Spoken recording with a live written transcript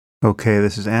Okay,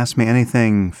 this is Ask Me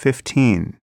Anything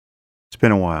 15. It's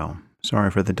been a while. Sorry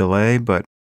for the delay, but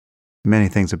many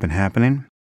things have been happening.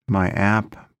 My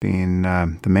app being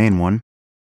the main one,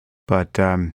 but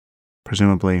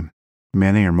presumably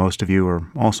many or most of you are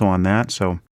also on that,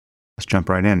 so let's jump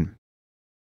right in.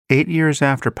 8 years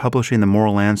after publishing The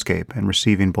Moral Landscape and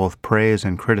receiving both praise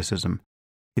and criticism,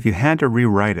 if you had to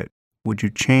rewrite it, would you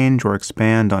change or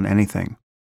expand on anything?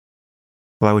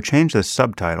 Well, I would change the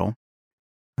subtitle.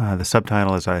 The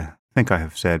subtitle, as I think I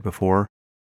have said before,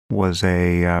 was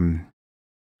a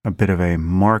bit of a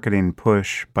marketing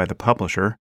push by the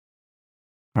publisher.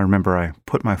 I remember I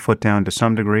put my foot down to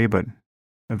some degree, but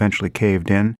eventually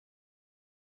caved in.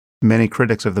 Many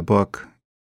critics of the book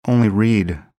only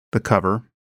read the cover,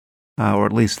 or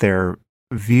at least their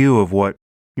view of what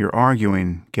you're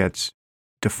arguing gets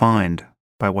defined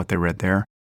by what they read there.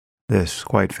 This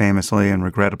quite famously and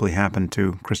regrettably happened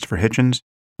to Christopher Hitchens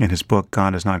in his book,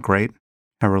 God is Not Great,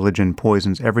 How Religion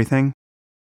Poisons Everything.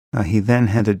 He then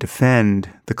had to defend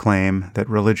the claim that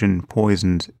religion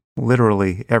poisons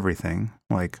literally everything,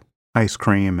 like ice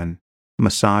cream and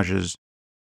massages.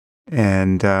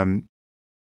 And,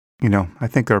 I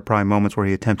think there are probably moments where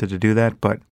he attempted to do that,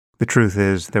 but the truth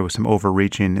is there was some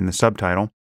overreaching in the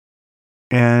subtitle.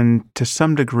 And to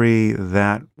some degree,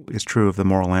 that is true of the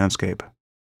moral landscape.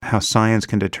 How science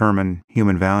can determine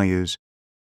human values.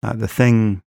 The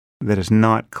thing that is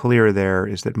not clear there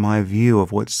is that my view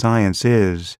of what science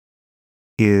is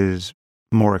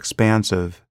more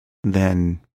expansive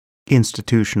than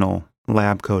institutional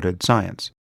lab-coded science.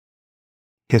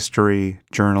 History,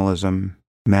 journalism,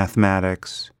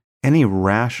 mathematics, any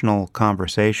rational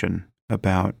conversation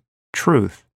about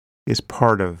truth is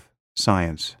part of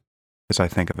science, as I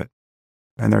think of it.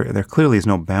 And there clearly is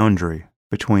no boundary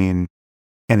between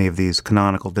any of these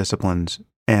canonical disciplines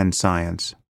and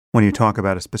science when you talk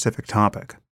about a specific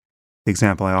topic. The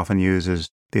example I often use is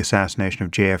the assassination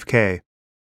of JFK.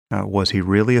 Was he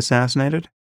really assassinated?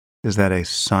 Is that a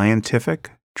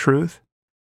scientific truth?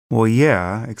 Well,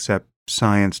 yeah, except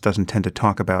science doesn't tend to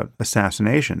talk about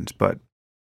assassinations, but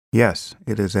yes,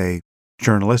 it is a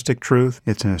journalistic truth,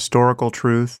 it's an historical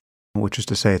truth, which is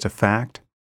to say it's a fact,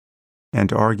 and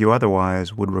to argue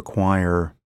otherwise would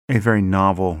require a very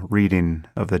novel reading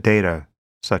of the data,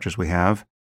 such as we have,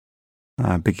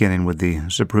 beginning with the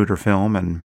Zapruder film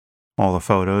and all the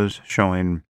photos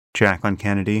showing Jacqueline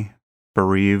Kennedy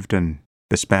bereaved and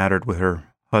bespattered with her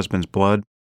husband's blood.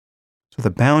 So the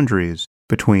boundaries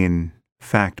between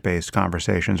fact-based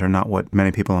conversations are not what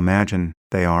many people imagine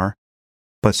they are,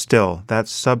 but still, that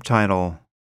subtitle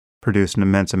produced an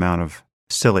immense amount of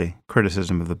silly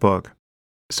criticism of the book.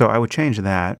 So I would change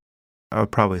that. I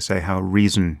would probably say how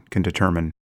reason can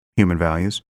determine human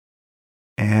values.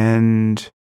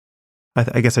 And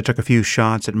I guess I took a few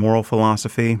shots at moral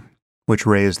philosophy, which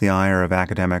raised the ire of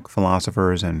academic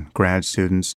philosophers and grad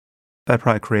students. That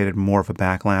probably created more of a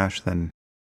backlash than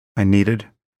I needed.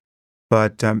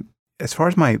 But as far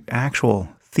as my actual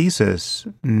thesis,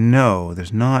 no,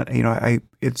 there's not.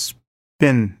 It's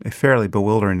been a fairly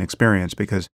bewildering experience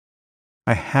because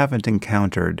I haven't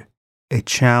encountered a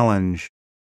challenge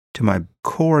to my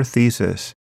core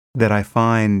thesis that I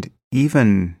find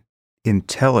even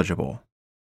intelligible,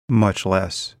 much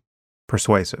less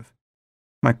persuasive.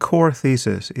 My core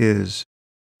thesis is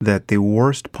that the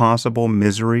worst possible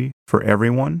misery for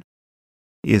everyone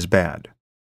is bad,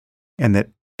 and that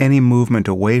any movement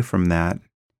away from that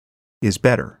is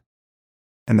better.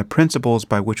 And the principles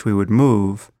by which we would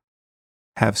move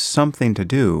have something to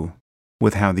do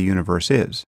with how the universe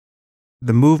is.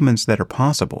 The movements that are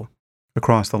possible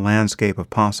across the landscape of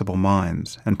possible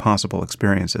minds and possible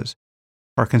experiences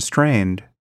are constrained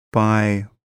by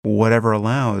whatever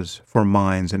allows for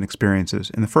minds and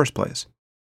experiences in the first place.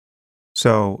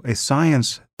 So a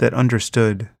science that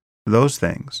understood those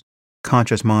things,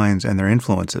 conscious minds and their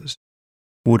influences,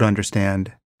 would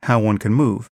understand how one can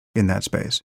move in that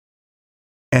space.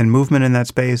 And movement in that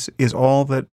space is all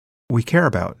that we care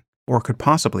about or could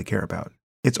possibly care about.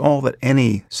 It's all that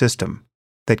any system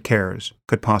that cares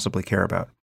could possibly care about.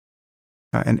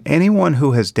 And anyone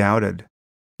who has doubted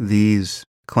these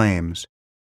claims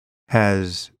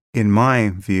has, in my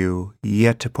view,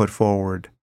 yet to put forward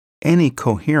any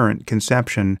coherent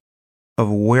conception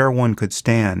of where one could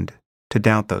stand to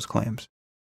doubt those claims.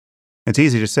 It's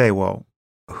easy to say, well,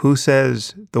 who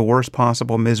says the worst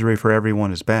possible misery for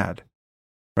everyone is bad?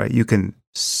 Right? You can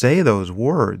say those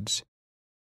words.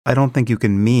 I don't think you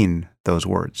can mean those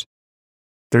words.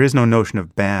 There is no notion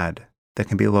of bad that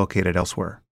can be located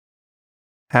elsewhere.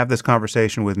 Have this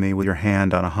conversation with me with your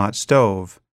hand on a hot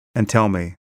stove and tell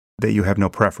me that you have no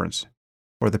preference,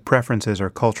 or that preferences are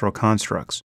cultural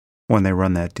constructs, when they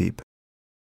run that deep.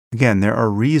 Again, there are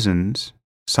reasons,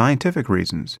 scientific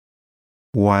reasons,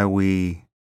 why we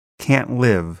can't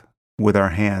live with our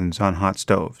hands on hot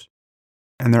stoves.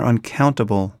 And there are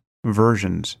uncountable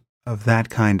versions of that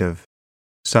kind of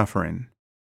suffering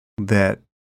that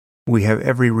we have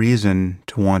every reason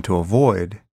to want to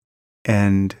avoid.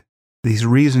 And these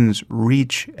reasons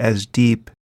reach as deep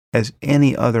as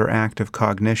any other act of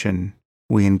cognition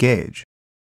we engage.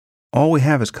 All we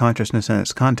have is consciousness and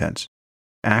its contents,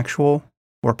 actual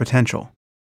or potential.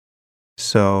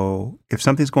 So if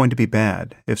something's going to be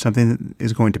bad, if something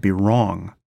is going to be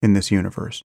wrong in this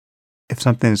universe, if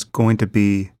something is going to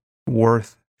be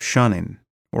worth shunning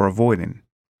or avoiding,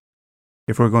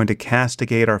 if we're going to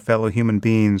castigate our fellow human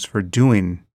beings for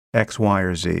doing X, Y,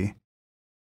 or Z,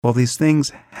 well, these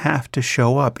things have to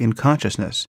show up in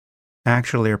consciousness,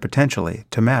 actually or potentially,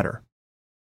 to matter.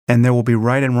 And there will be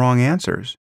right and wrong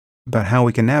answers about how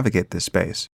we can navigate this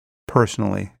space,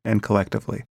 personally and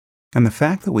collectively. And the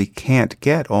fact that we can't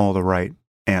get all the right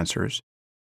answers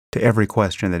to every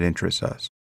question that interests us,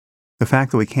 the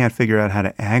fact that we can't figure out how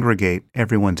to aggregate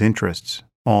everyone's interests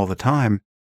all the time,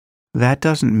 that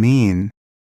doesn't mean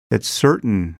that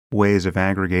certain ways of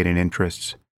aggregating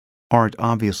interests aren't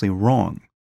obviously wrong,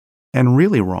 and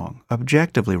really wrong,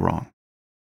 objectively wrong.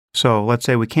 So let's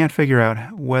say we can't figure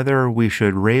out whether we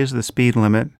should raise the speed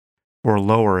limit or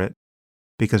lower it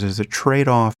because there's a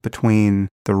trade-off between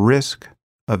the risk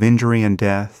of injury and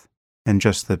death and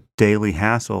just the daily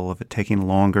hassle of it taking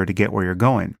longer to get where you're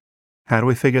going. How do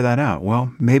we figure that out?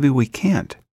 Well, maybe we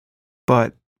can't.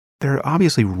 But there are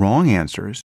obviously wrong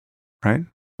answers, right?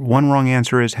 One wrong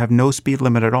answer is have no speed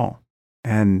limit at all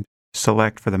and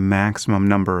select for the maximum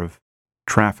number of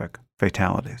traffic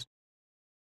fatalities.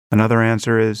 Another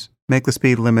answer is make the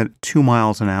speed limit 2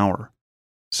 miles an hour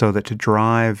so that to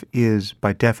drive is,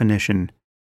 by definition,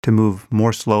 to move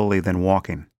more slowly than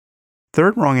walking.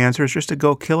 Third wrong answer is just to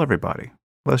go kill everybody.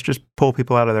 Let's just pull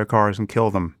people out of their cars and kill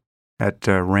them at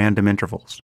random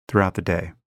intervals throughout the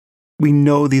day. We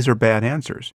know these are bad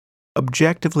answers,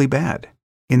 objectively bad,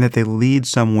 in that they lead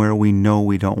somewhere we know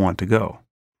we don't want to go,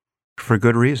 for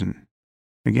good reason.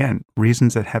 Again,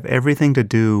 reasons that have everything to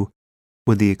do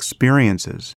with the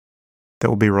experiences that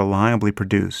will be reliably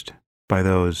produced by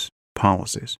those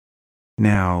policies.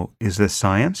 Now, is this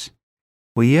science?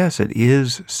 Well, yes, it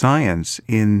is science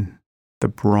in the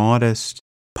broadest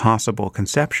possible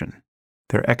conception.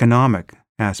 There are economic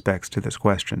aspects to this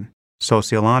question,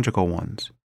 sociological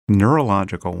ones,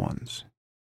 neurological ones.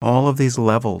 All of these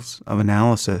levels of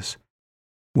analysis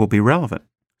will be relevant.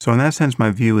 So in that sense,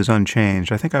 my view is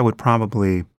unchanged. I think I would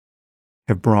probably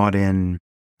have brought in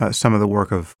some of the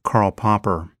work of Karl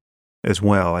Popper as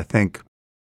well. I think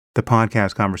the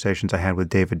podcast conversations I had with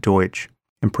David Deutsch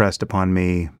impressed upon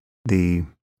me the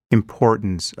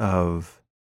importance of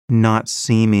not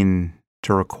seeming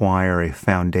to require a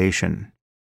foundation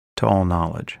to all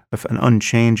knowledge, an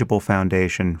unchangeable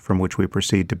foundation from which we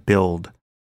proceed to build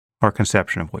our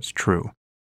conception of what's true,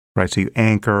 right? So you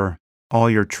anchor all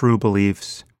your true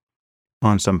beliefs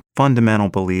on some fundamental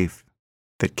belief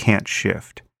that can't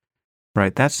shift,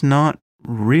 right? That's not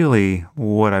really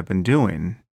what I've been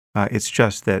doing. It's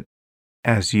just that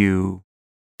as you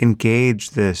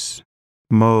engage this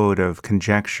mode of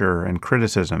conjecture and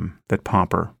criticism that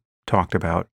Popper talked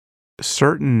about,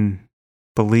 certain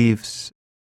beliefs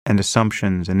and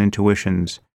assumptions and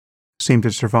intuitions seem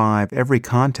to survive every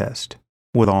contest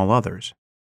with all others.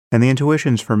 And the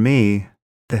intuitions for me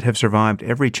that have survived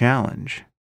every challenge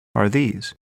are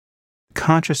these.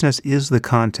 Consciousness is the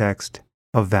context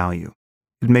of value.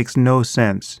 It makes no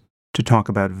sense to talk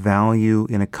about value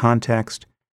in a context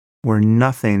where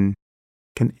nothing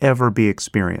can ever be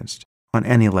experienced on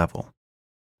any level,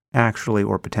 actually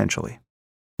or potentially.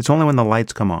 It's only when the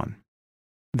lights come on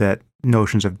that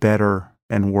notions of better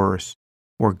and worse,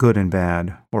 or good and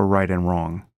bad, or right and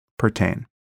wrong pertain.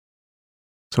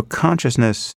 So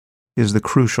consciousness is the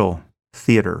crucial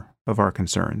theater of our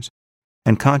concerns.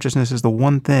 And consciousness is the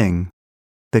one thing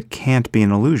that can't be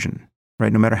an illusion,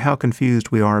 right? No matter how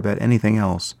confused we are about anything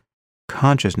else,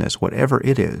 consciousness, whatever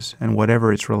it is, and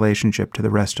whatever its relationship to the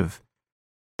rest of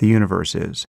the universe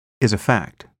is a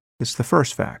fact. It's the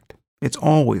first fact. It's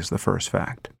always the first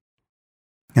fact.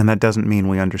 And that doesn't mean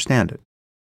we understand it.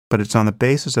 But it's on the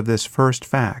basis of this first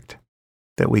fact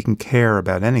that we can care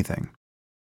about anything.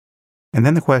 And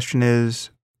then the question is,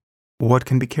 what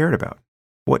can be cared about?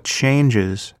 What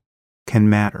changes can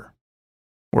matter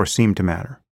or seem to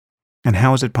matter? And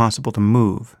how is it possible to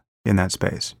move in that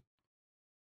space?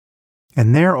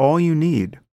 And there, all you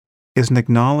need is an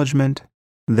acknowledgement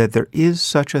that there is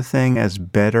such a thing as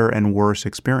better and worse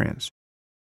experience.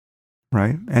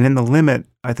 right? And in the limit,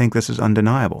 I think this is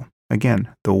undeniable. Again,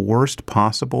 the worst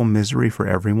possible misery for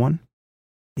everyone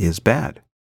is bad.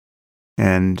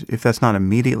 And if that's not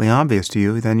immediately obvious to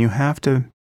you, then you have to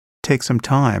take some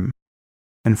time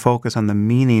and focus on the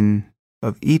meaning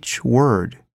of each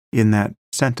word in that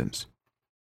sentence.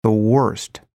 The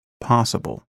worst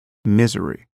possible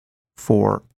misery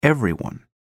for everyone.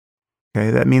 Okay,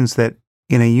 that means that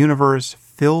in a universe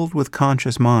filled with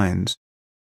conscious minds,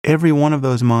 every one of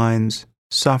those minds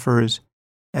suffers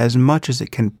as much as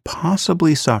it can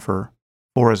possibly suffer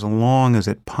for as long as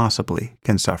it possibly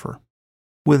can suffer,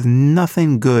 with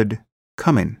nothing good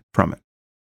coming from it.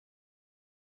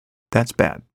 That's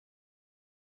bad.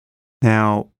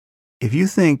 Now, if you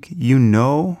think you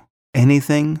know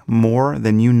anything more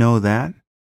than you know that,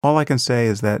 all I can say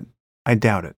is that I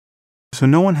doubt it. So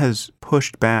no one has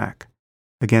pushed back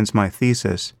against my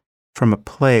thesis from a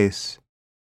place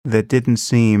that didn't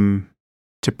seem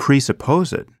to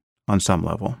presuppose it on some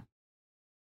level.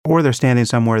 Or they're standing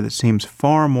somewhere that seems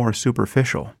far more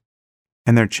superficial,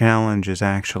 and their challenge is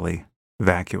actually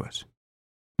vacuous.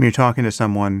 I mean, you're talking to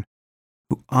someone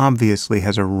who obviously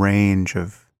has a range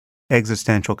of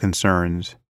existential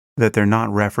concerns that they're not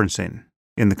referencing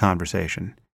in the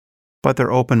conversation, but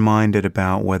they're open-minded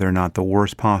about whether or not the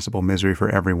worst possible misery for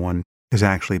everyone is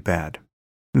actually bad.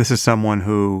 This is someone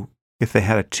who, if they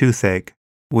had a toothache,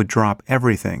 would drop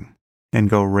everything and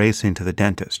go racing to the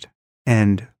dentist,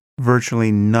 and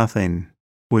virtually nothing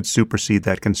would supersede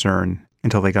that concern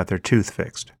until they got their tooth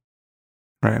fixed.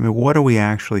 Right? I mean, what are we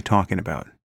actually talking about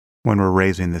when we're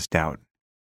raising this doubt?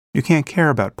 You can't care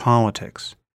about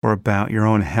politics or about your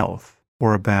own health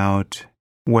or about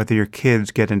whether your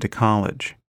kids get into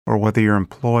college or whether your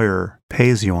employer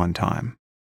pays you on time,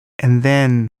 and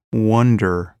then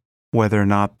wonder whether or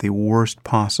not the worst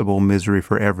possible misery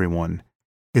for everyone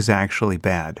is actually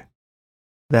bad.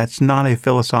 That's not a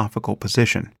philosophical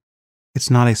position. It's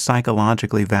not a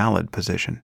psychologically valid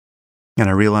position. And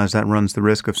I realize that runs the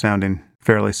risk of sounding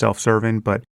fairly self-serving,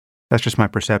 but that's just my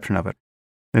perception of it.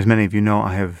 As many of you know,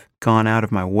 I have gone out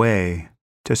of my way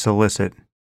to solicit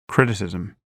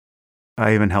criticism.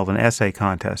 I even held an essay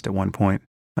contest at one point,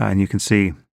 and you can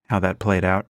see how that played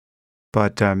out.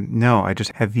 But no, I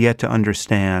just have yet to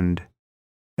understand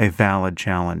a valid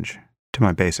challenge to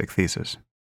my basic thesis.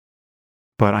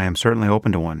 But I am certainly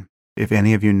open to one. If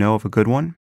any of you know of a good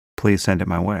one, please send it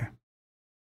my way.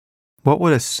 What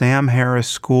would a Sam Harris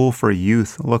School for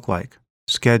Youth look like?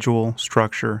 Schedule,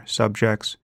 structure,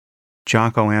 subjects?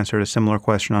 Jocko answered a similar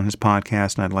question on his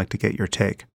podcast, and I'd like to get your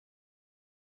take.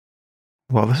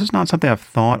 Well, this is not something I've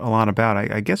thought a lot about.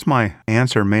 I guess my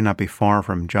answer may not be far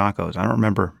from Jocko's. I don't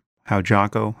remember how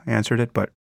Jocko answered it,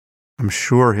 but I'm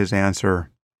sure his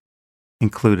answer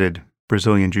included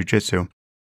Brazilian Jiu-Jitsu.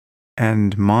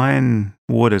 And mine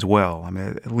would as well. I mean,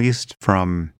 at least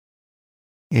from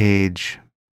age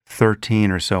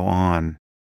 13 or so on,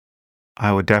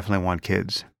 I would definitely want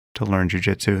kids to learn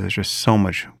jiu-jitsu. There's just so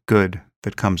much good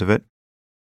that comes of it,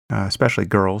 especially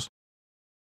girls.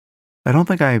 I don't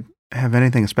think I have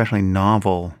anything especially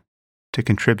novel to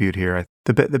contribute here.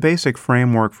 The basic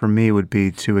framework for me would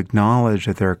be to acknowledge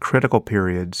that there are critical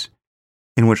periods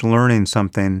in which learning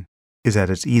something is at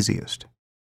its easiest,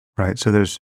 right? So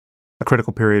there's a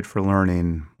critical period for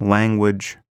learning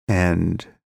language and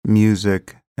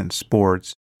music and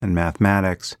sports and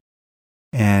mathematics.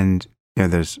 And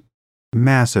there's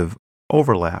massive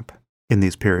overlap in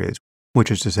these periods,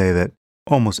 which is to say that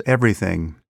almost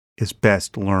everything is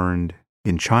best learned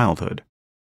in childhood.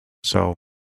 So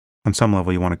on some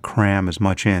level, you want to cram as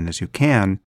much in as you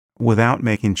can without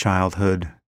making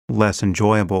childhood less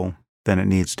enjoyable than it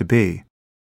needs to be.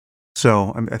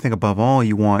 So I think above all,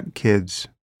 you want kids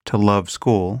to love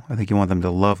school. I think you want them to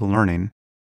love learning.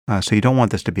 So you don't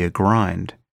want this to be a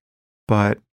grind.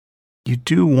 But you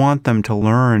do want them to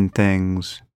learn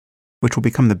things which will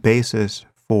become the basis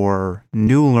for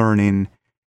new learning,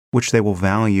 which they will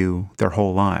value their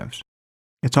whole lives.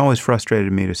 It's always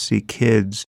frustrated me to see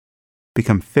kids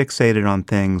become fixated on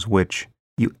things which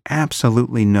you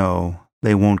absolutely know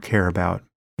they won't care about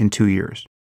in 2 years,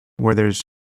 where there's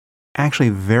actually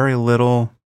very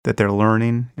little that they're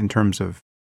learning in terms of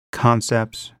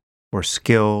concepts or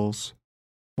skills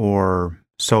or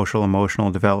social emotional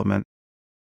development,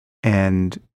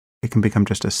 and it can become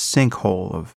just a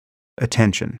sinkhole of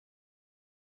attention.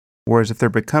 Whereas if they're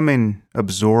becoming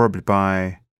absorbed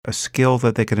by a skill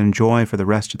that they could enjoy for the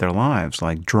rest of their lives,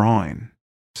 like drawing,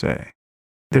 say,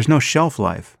 there's no shelf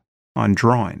life on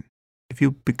drawing. If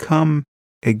you become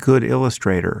a good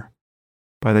illustrator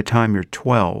by the time you're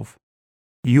 12,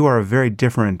 you are a very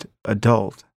different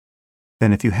adult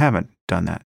than if you haven't done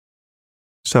that.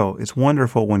 So it's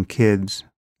wonderful when kids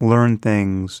learn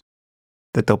things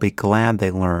that they'll be glad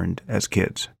they learned as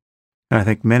kids. And I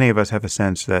think many of us have a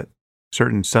sense that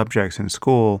certain subjects in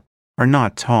school are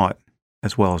not taught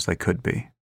as well as they could be.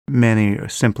 Many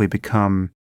simply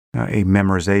become a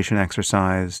memorization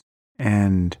exercise,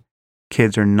 and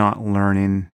kids are not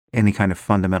learning any kind of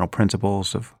fundamental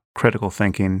principles of critical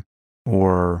thinking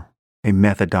or a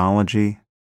methodology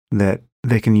that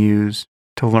they can use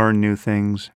to learn new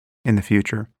things in the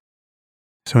future.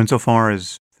 So insofar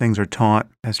as things are taught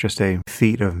as just a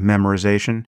feat of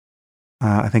memorization,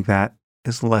 I think that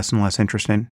is less and less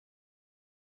interesting.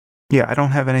 Yeah, I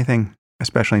don't have anything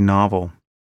especially novel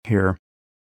here,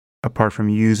 apart from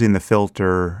using the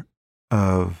filter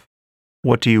of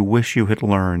what do you wish you had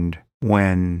learned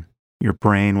when your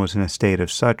brain was in a state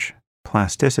of such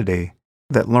plasticity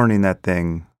that learning that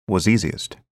thing was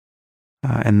easiest.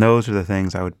 And those are the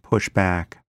things I would push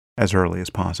back as early as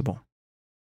possible.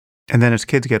 And then as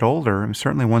kids get older, and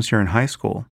certainly once you're in high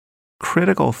school,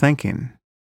 critical thinking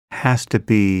has to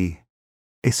be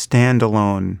a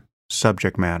standalone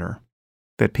subject matter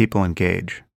that people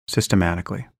engage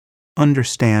systematically.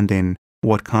 Understanding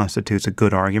what constitutes a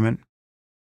good argument,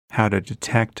 how to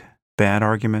detect bad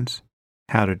arguments,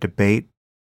 how to debate.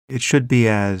 It should be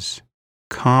as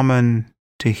common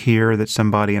to hear that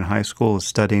somebody in high school is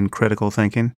studying critical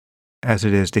thinking as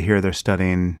it is to hear they're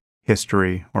studying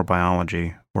history or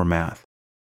biology or math.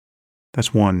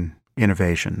 That's one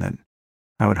innovation that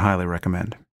I would highly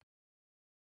recommend.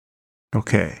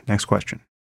 Okay, next question.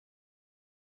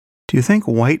 Do you think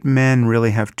white men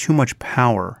really have too much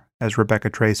power, as Rebecca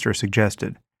Traister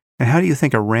suggested? And how do you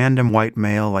think a random white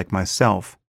male like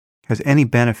myself has any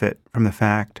benefit from the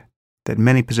fact that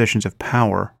many positions of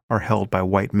power are held by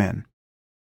white men?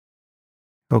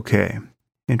 Okay,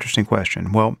 interesting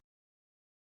question. Well,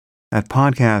 that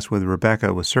podcast with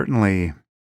Rebecca was certainly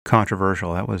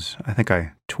controversial. That was, I think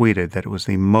I tweeted that it was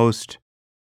the most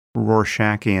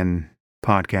Rorschachian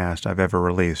podcast I've ever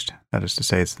released. That is to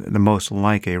say, it's the most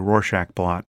like a Rorschach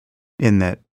blot in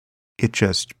that it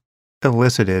just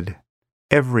elicited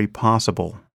every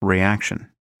possible reaction.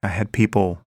 I had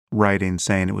people writing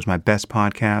saying it was my best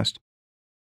podcast,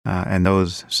 and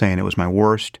those saying it was my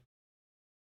worst.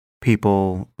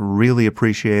 People really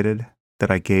appreciated that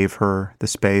I gave her the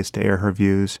space to air her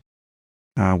views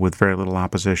with very little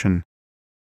opposition.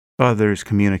 Others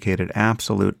communicated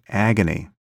absolute agony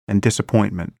and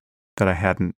disappointment that I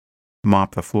hadn't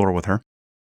mopped the floor with her.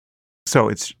 So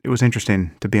it was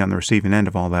interesting to be on the receiving end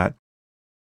of all that.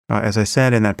 As I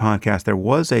said in that podcast, there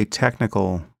was a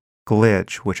technical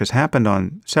glitch, which has happened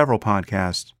on several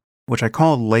podcasts, which I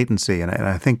called latency, and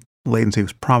I think latency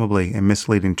was probably a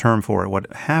misleading term for it.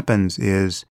 What happens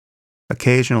is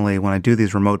occasionally when I do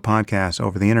these remote podcasts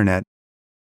over the internet,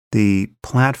 the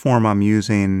platform I'm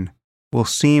using will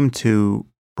seem to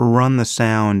run the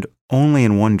sound only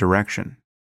in one direction,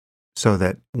 so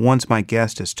that once my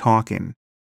guest is talking,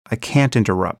 I can't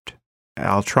interrupt.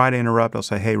 I'll try to interrupt. I'll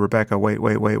say, hey, Rebecca,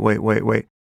 wait.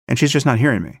 And she's just not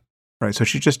hearing me, right? So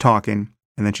she's just talking,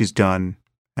 and then she's done,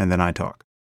 and then I talk.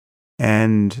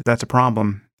 And that's a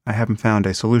problem. I haven't found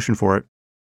a solution for it.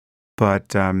 But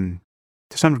to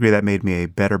some degree, that made me a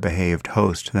better behaved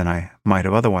host than I might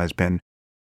have otherwise been.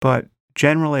 But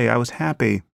generally, I was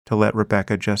happy to let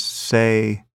Rebecca just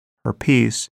say her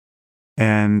piece,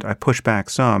 and I pushed back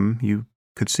some. You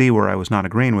could see where I was not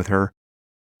agreeing with her.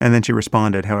 And then she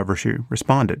responded however she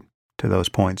responded to those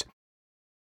points.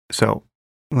 So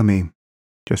let me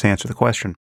just answer the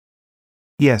question.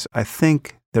 Yes, I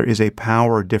think there is a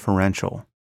power differential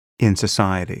in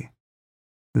society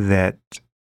that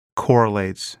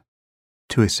correlates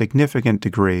to a significant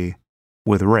degree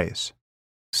with race.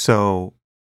 So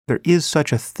there is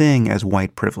such a thing as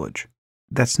white privilege.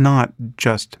 That's not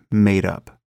just made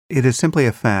up. It is simply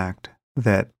a fact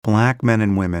that black men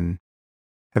and women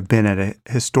have been at a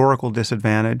historical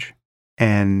disadvantage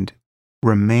and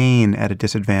remain at a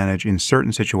disadvantage in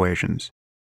certain situations.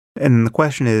 And the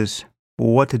question is,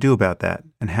 what to do about that,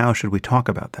 and how should we talk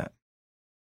about that?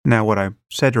 Now, what I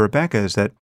said to Rebecca is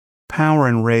that power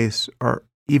and race are,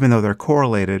 even though they're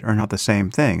correlated, are not the same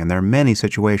thing. And there are many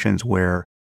situations where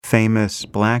famous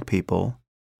black people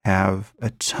have a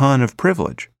ton of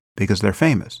privilege because they're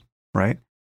famous, right?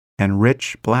 And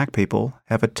rich black people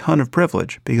have a ton of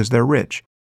privilege because they're rich.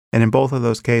 And in both of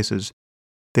those cases,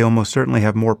 they almost certainly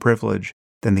have more privilege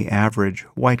than the average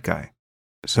white guy.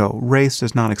 So race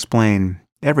does not explain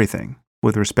everything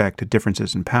with respect to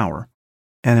differences in power.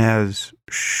 And as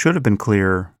should have been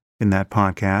clear in that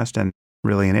podcast, and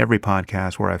really in every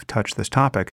podcast where I've touched this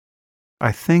topic,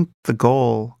 I think the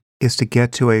goal is to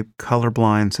get to a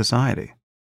colorblind society.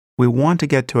 We want to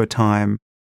get to a time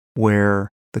where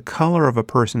the color of a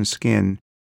person's skin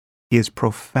is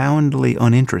profoundly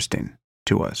uninteresting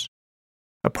to us.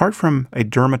 Apart from a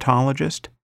dermatologist,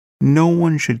 no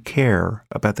one should care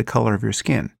about the color of your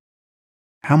skin.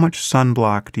 How much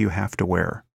sunblock do you have to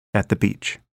wear at the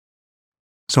beach?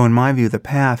 So in my view, the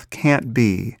path can't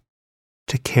be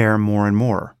to care more and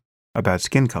more about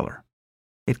skin color.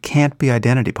 It can't be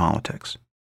identity politics.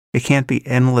 It can't be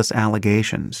endless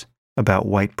allegations about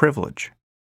white privilege,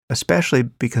 especially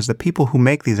because the people who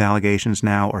make these allegations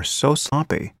now are so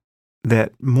sloppy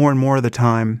that more and more of the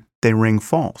time they ring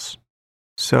false.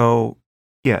 So,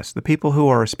 yes, the people who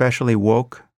are especially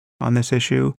woke on this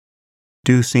issue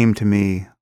do seem to me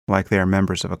like they are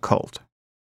members of a cult.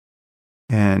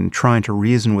 And trying to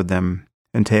reason with them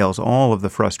entails all of the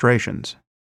frustrations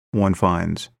one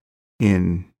finds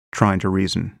in trying to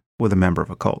reason with a member of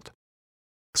a cult.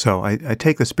 So I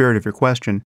take the spirit of your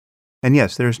question, and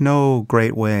yes, there's no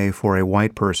great way for a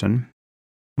white person,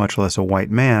 much less a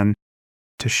white man,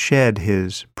 to shed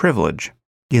his privilege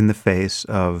in the face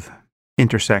of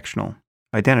intersectional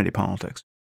identity politics.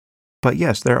 But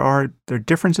yes, there are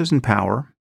differences in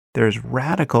power, there's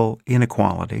radical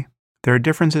inequality, there are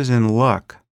differences in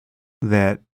luck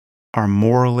that are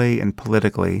morally and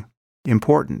politically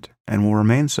important and will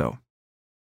remain so.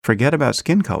 Forget about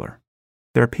skin color.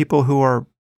 There are people who are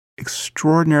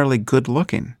extraordinarily good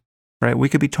looking, right? We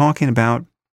could be talking about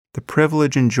the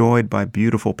privilege enjoyed by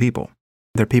beautiful people.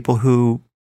 There are people who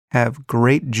have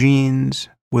great genes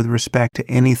with respect to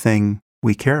anything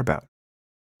we care about.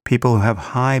 People who have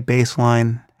high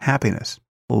baseline happiness,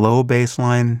 low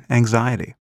baseline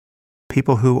anxiety.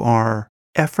 People who are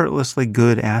effortlessly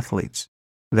good athletes.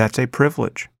 That's a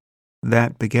privilege.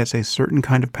 That begets a certain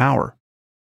kind of power.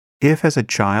 If as a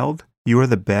child you are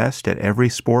the best at every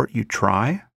sport you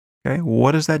try, okay,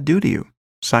 what does that do to you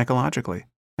psychologically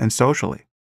and socially?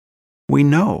 We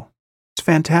know. It's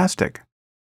fantastic.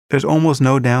 There's almost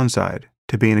no downside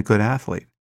to being a good athlete.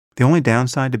 The only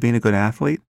downside to being a good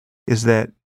athlete is that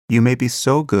you may be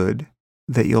so good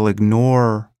that you'll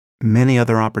ignore many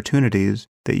other opportunities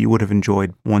that you would have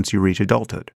enjoyed once you reach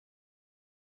adulthood.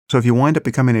 So if you wind up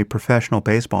becoming a professional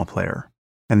baseball player,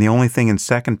 and the only thing in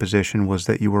second position was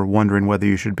that you were wondering whether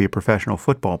you should be a professional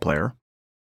football player,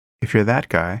 if you're that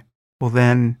guy, well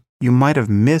then you might have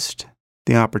missed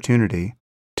the opportunity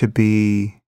to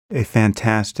be a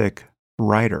fantastic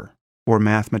writer or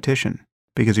mathematician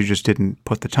because you just didn't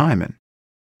put the time in.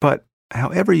 But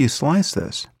however you slice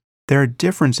this, there are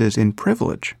differences in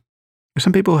privilege. There's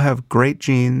some people who have great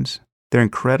genes, they're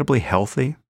incredibly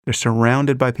healthy, they're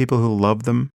surrounded by people who love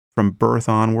them from birth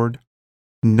onward.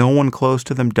 No one close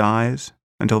to them dies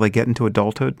until they get into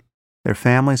adulthood. Their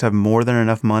families have more than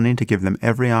enough money to give them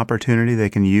every opportunity they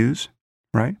can use,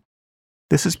 right?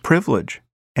 This is privilege,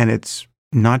 and it's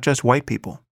not just white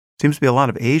people. Seems to be a lot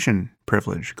of Asian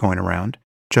privilege going around,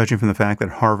 judging from the fact that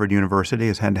Harvard University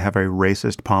has had to have a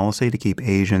racist policy to keep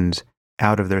Asians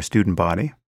out of their student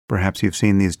body. Perhaps you've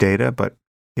seen these data, but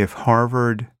if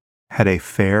Harvard had a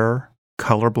fair,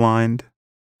 colorblind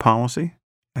policy,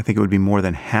 I think it would be more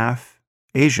than half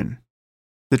Asian.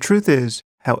 The truth is,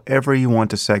 however you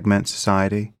want to segment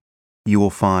society, you will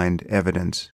find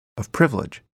evidence of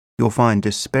privilege. You'll find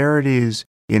disparities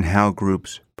in how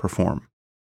groups perform.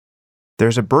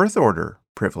 There's a birth order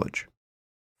privilege.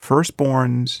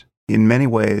 Firstborns, in many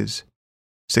ways,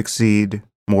 succeed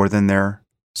more than their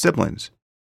siblings,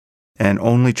 and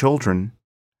only children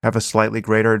have a slightly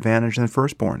greater advantage than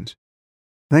firstborns.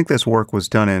 I think this work was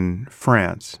done in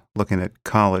France, looking at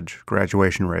college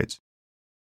graduation rates.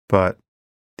 But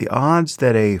the odds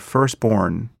that a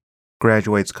firstborn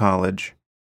graduates college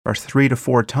are 3 to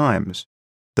 4 times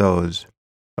those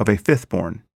of a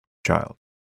fifthborn child.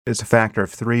 It's a factor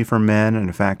of 3 for men and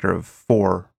a factor of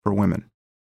 4 for women.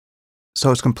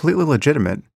 So it's completely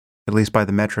legitimate, at least by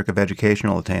the metric of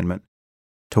educational attainment,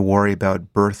 to worry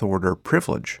about birth order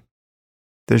privilege.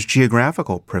 There's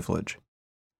geographical privilege.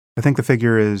 I think the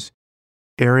figure is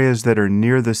areas that are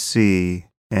near the sea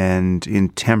and in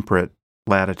temperate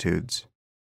latitudes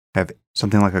have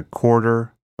something like a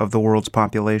quarter of the world's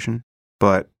population,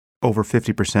 but over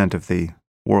 50% of the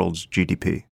world's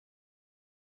GDP.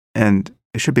 And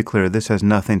it should be clear, this has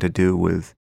nothing to do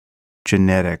with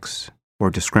genetics or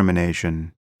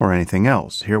discrimination or anything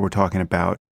else. Here we're talking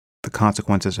about the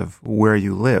consequences of where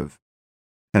you live.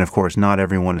 And of course, not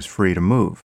everyone is free to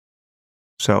move.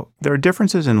 So there are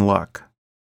differences in luck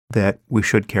that we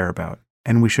should care about.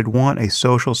 And we should want a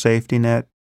social safety net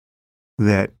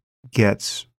that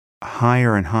gets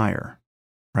higher and higher,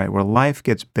 right? Where life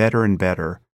gets better and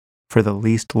better for the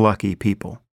least lucky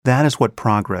people. That is what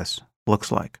progress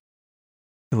looks like.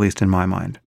 at least in my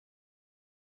mind.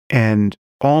 And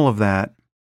all of that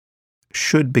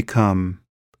should become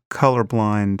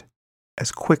colorblind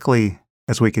as quickly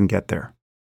as we can get there.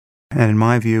 And in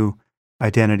my view,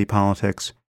 identity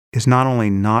politics is not only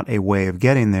not a way of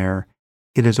getting there,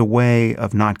 it is a way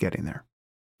of not getting there.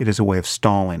 It is a way of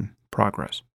stalling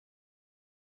progress.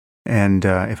 And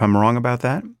if I'm wrong about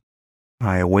that,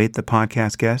 I await the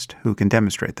podcast guest who can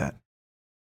demonstrate that.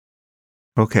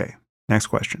 Okay, next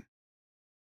question.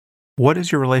 What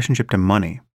is your relationship to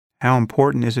money? How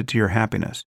important is it to your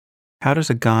happiness? How does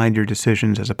it guide your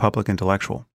decisions as a public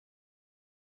intellectual?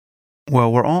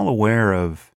 Well, we're all aware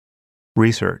of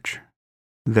research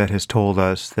that has told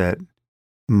us that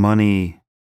money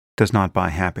does not buy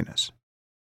happiness.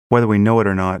 Whether we know it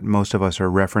or not, most of us are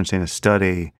referencing a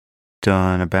study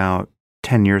done about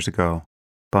 10 years ago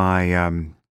by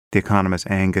the economists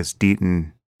Angus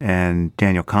Deaton and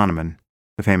Daniel Kahneman,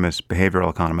 the famous behavioral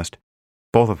economist,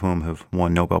 both of whom have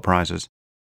won Nobel Prizes.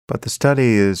 But the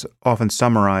study is often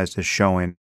summarized as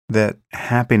showing that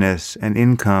happiness and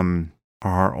income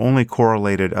are only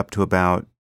correlated up to about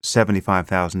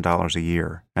 $75,000 a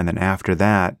year. And then after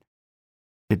that,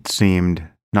 it seemed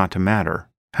not to matter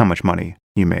how much money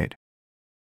you made.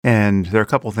 And there are a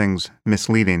couple things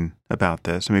misleading about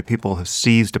this. I mean, people have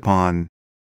seized upon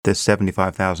this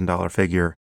 $75,000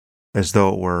 figure as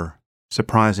though it were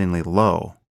surprisingly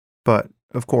low. But,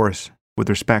 of course, with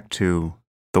respect to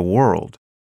the world,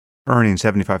 earning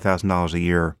 $75,000 a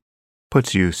year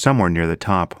puts you somewhere near the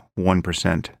top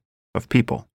 1% of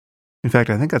people. In fact,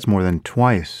 I think that's more than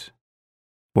twice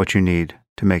what you need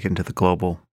to make it into the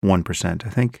global 1%. I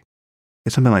think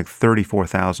it's something like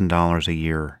 $34,000 a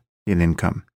year in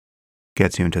income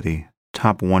gets you into the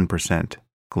top 1%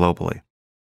 globally.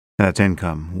 And that's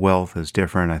income. Wealth is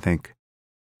different. I think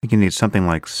you need something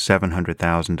like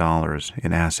 $700,000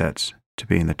 in assets to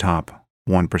be in the top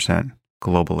 1%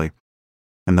 globally.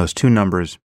 And those two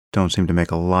numbers don't seem to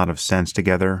make a lot of sense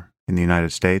together in the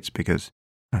United States because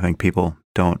I think people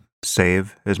don't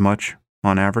save as much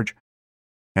on average.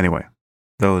 Anyway,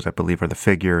 those, I believe, are the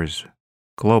figures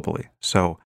globally.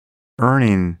 So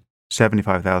earning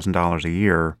 $75,000 a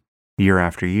year, year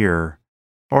after year,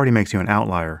 already makes you an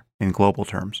outlier in global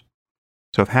terms.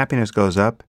 So if happiness goes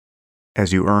up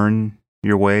as you earn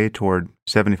your way toward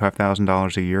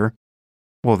 $75,000 a year,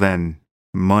 well then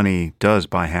money does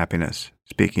buy happiness,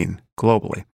 speaking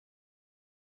globally.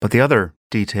 But the other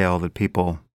detail that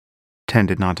people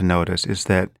tended not to notice is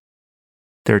that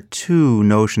there are two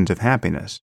notions of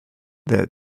happiness that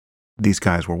these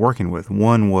guys were working with.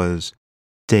 One was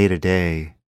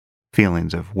day-to-day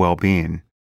feelings of well-being,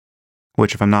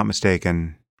 which, if I'm not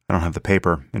mistaken, I don't have the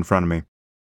paper in front of me,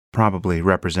 probably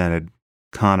represented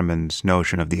Kahneman's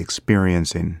notion of the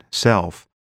experiencing self.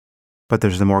 But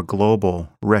there's the more global,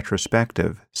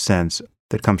 retrospective sense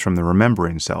that comes from the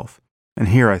remembering self. And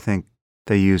here I think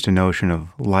they used a notion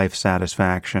of life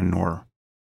satisfaction, or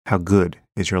how good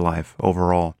is your life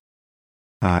overall.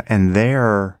 And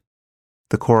there,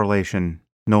 the correlation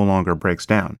no longer breaks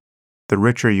down. The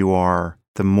richer you are,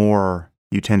 the more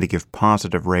you tend to give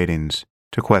positive ratings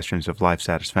to questions of life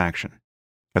satisfaction,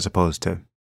 as opposed to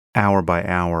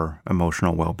hour-by-hour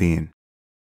emotional well-being.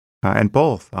 And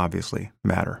both, obviously,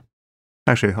 matter.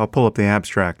 Actually, I'll pull up the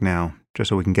abstract now, just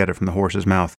so we can get it from the horse's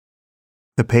mouth.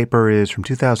 The paper is from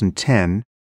 2010,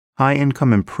 High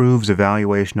Income Improves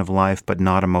Evaluation of Life but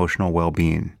Not Emotional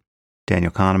Well-Being,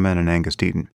 Daniel Kahneman and Angus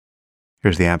Deaton.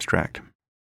 Here's the abstract.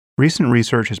 Recent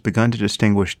research has begun to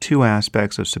distinguish two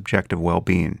aspects of subjective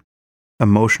well-being.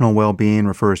 Emotional well-being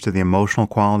refers to the emotional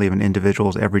quality of an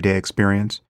individual's everyday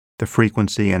experience, the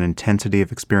frequency and intensity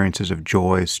of experiences of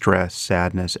joy, stress,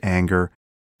 sadness, anger,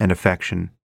 and affection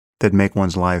that make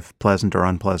one's life pleasant or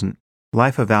unpleasant.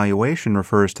 Life evaluation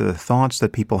refers to the thoughts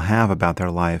that people have about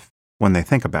their life when they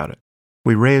think about it.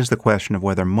 We raise the question of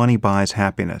whether money buys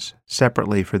happiness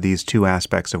separately for these two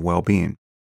aspects of well-being.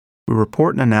 We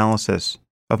report an analysis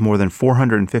of more than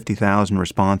 450,000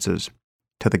 responses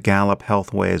to the Gallup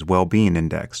Healthways Well-Being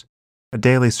Index, a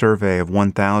daily survey of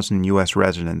 1,000 U.S.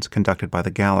 residents conducted by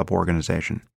the Gallup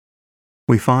organization.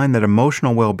 We find that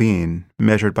emotional well-being,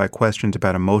 measured by questions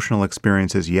about emotional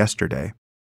experiences yesterday,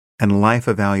 and life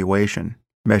evaluation,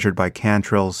 measured by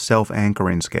Cantrill's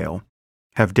self-anchoring scale,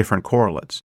 have different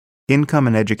correlates. Income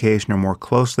and education are more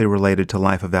closely related to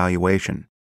life evaluation,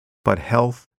 but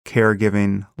health,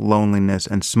 caregiving, loneliness,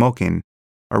 and smoking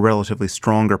are relatively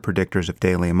stronger predictors of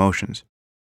daily emotions.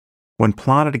 When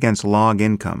plotted against log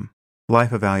income,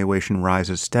 life evaluation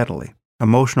rises steadily.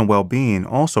 Emotional well-being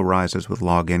also rises with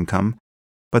log income,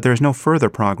 but there is no further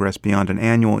progress beyond an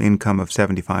annual income of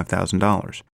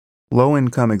 $75,000. Low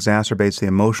income exacerbates the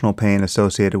emotional pain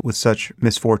associated with such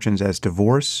misfortunes as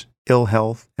divorce, ill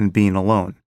health, and being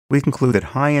alone. We conclude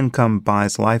that high income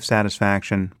buys life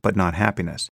satisfaction but not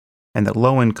happiness, and that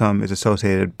low income is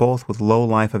associated both with low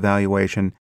life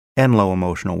evaluation and low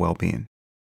emotional well-being.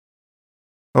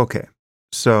 Okay,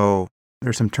 so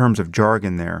there's some terms of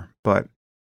jargon there, but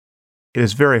it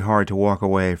is very hard to walk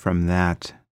away from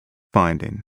that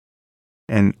finding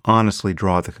and honestly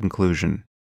draw the conclusion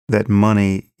that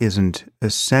money isn't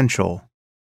essential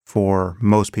for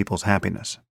most people's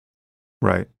happiness,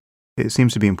 right? It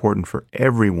seems to be important for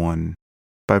everyone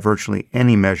by virtually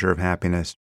any measure of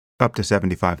happiness up to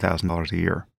 $75,000 a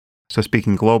year. So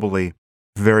speaking globally,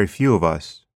 very few of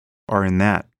us are in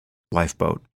that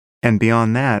lifeboat. And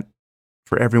beyond that,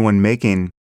 for everyone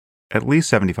making at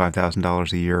least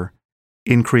 $75,000 a year,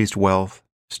 increased wealth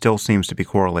still seems to be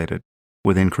correlated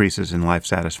with increases in life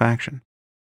satisfaction,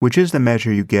 which is the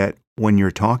measure you get when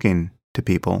you're talking to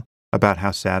people about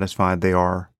how satisfied they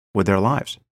are with their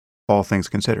lives, all things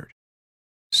considered.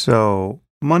 So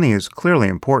money is clearly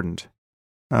important,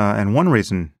 and one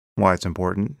reason why it's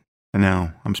important, and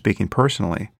now I'm speaking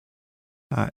personally,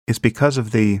 is because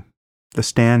of the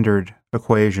standard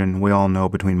equation we all know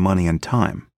between money and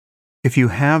time. If you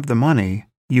have the money,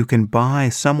 you can buy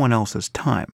someone else's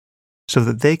time so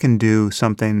that they can do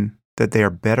something that they are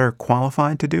better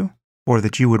qualified to do or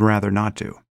that you would rather not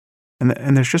do.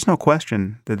 And there's just no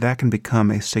question that that can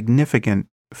become a significant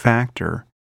factor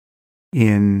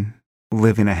in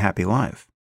living a happy life.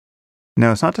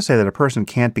 Now, it's not to say that a person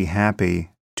can't be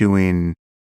happy doing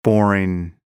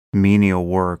boring, menial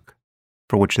work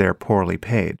for which they are poorly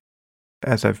paid.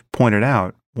 As I've pointed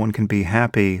out, one can be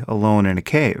happy alone in a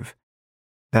cave.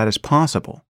 That is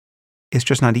possible. It's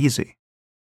just not easy.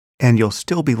 And you'll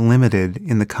still be limited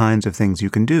in the kinds of things you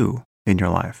can do in your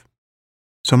life.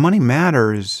 So money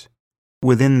matters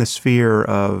within the sphere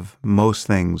of most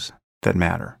things that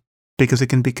matter, because it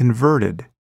can be converted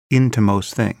into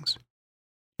most things.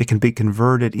 It can be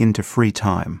converted into free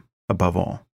time, above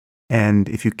all. And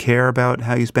if you care about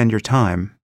how you spend your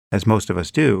time, as most of us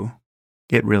do,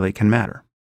 it really can matter.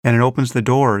 And it opens the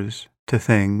doors to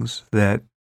things that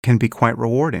can be quite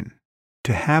rewarding.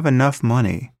 To have enough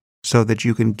money so that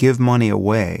you can give money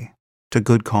away to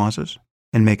good causes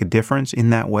and make a difference in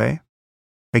that way.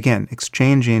 Again,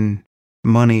 exchanging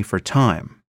money for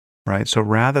time, right? So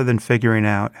rather than figuring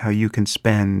out how you can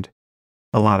spend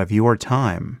a lot of your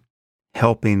time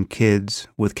helping kids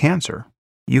with cancer,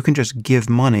 you can just give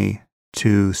money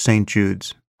to St.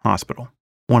 Jude's Hospital,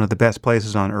 one of the best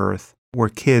places on earth where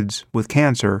kids with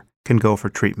cancer can go for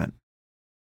treatment.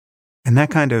 And that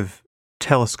kind of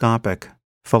telescopic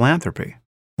philanthropy,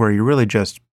 where you're really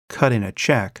just cutting a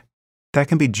check, that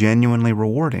can be genuinely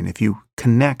rewarding if you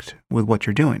connect with what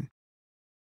you're doing.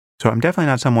 So I'm definitely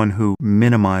not someone who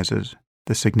minimizes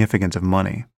the significance of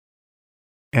money.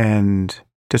 And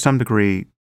to some degree,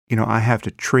 I have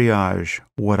to triage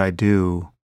what I do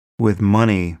with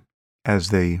money as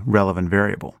the relevant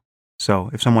variable. So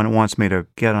if someone wants me to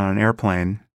get on an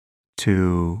airplane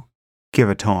to give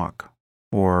a talk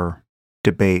or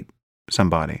debate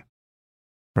somebody,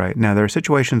 right? Now, there are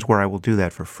situations where I will do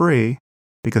that for free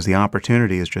because the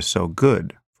opportunity is just so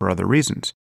good for other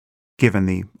reasons, given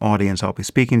the audience I'll be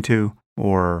speaking to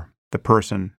or the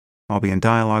person I'll be in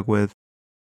dialogue with.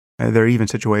 There are even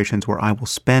situations where I will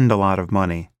spend a lot of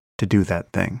money to do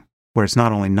that thing, where it's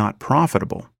not only not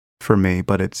profitable for me,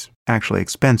 but it's actually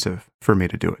expensive for me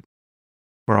to do it,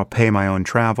 where I'll pay my own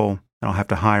travel and I'll have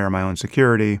to hire my own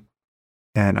security,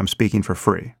 and I'm speaking for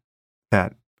free.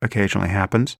 That occasionally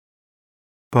happens.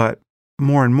 But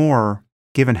more and more,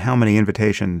 given how many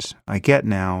invitations I get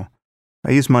now,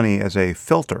 I use money as a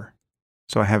filter.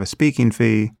 So I have a speaking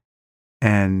fee,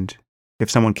 and if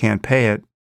someone can't pay it,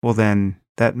 well then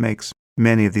that makes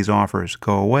many of these offers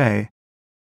go away.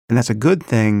 And that's a good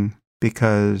thing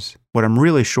because what I'm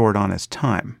really short on is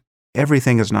time.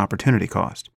 Everything is an opportunity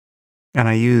cost. And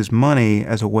I use money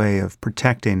as a way of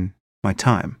protecting my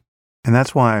time. And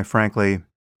that's why, frankly,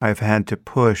 I've had to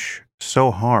push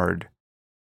so hard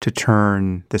to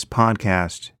turn this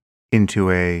podcast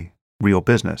into a real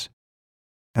business.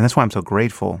 And that's why I'm so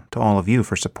grateful to all of you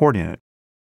for supporting it.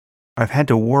 I've had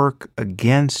to work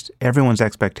against everyone's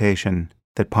expectation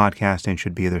that podcasting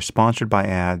should be either sponsored by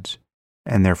ads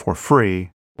and therefore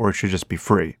free, or it should just be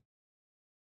free.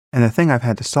 And the thing I've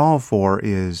had to solve for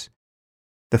is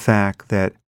the fact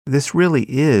that this really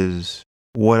is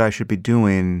what I should be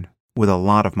doing with a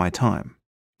lot of my time.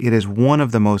 It is one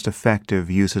of the most effective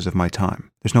uses of my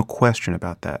time. There's no question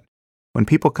about that. When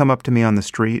people come up to me on the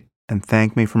street and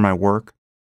thank me for my work,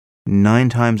 9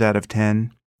 times out of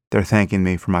 10, they're thanking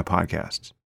me for my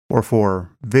podcasts. or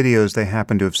for videos they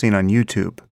happen to have seen on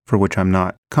YouTube for which I'm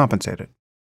not compensated.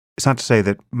 It's not to say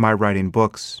that my writing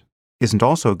books isn't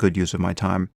also a good use of my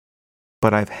time,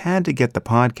 but I've had to get the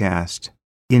podcast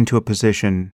into a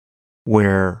position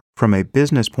where, from a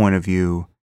business point of view,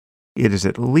 it is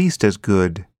at least as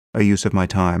good a use of my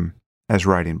time as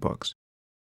writing books.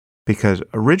 Because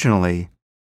originally,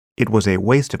 it was a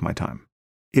waste of my time.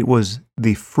 It was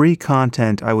the free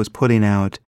content I was putting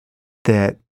out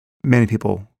that many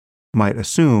people might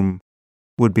assume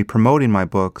would be promoting my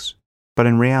books, but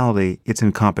in reality, it's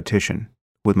in competition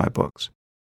with my books.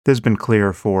 This has been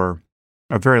clear for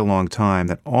a very long time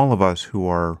that all of us who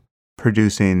are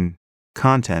producing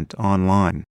content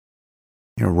online,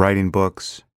 writing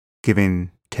books,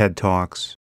 giving TED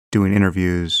Talks, doing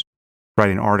interviews,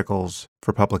 writing articles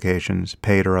for publications,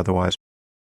 paid or otherwise,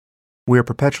 we are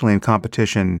perpetually in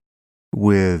competition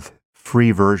with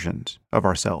free versions of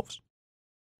ourselves.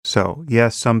 So,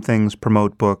 yes, some things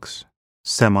promote books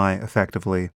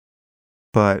semi-effectively,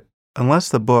 but unless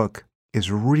the book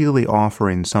is really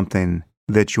offering something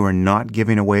that you are not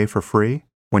giving away for free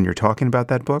when you're talking about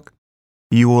that book,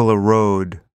 you will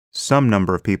erode some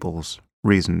number of people's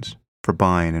reasons for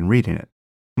buying and reading it.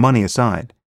 Money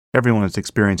aside, everyone is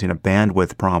experiencing a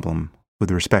bandwidth problem with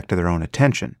respect to their own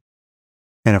attention.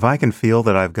 And if I can feel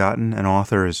that I've gotten an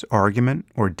author's argument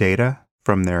or data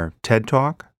from their TED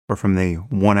Talk or from the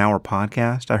 1-hour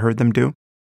podcast I heard them do,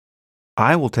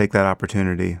 I will take that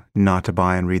opportunity not to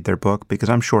buy and read their book because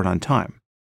I'm short on time.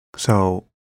 So,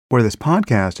 where this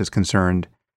podcast is concerned,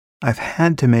 I've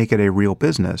had to make it a real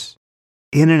business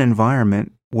in an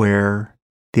environment where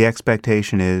the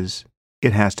expectation is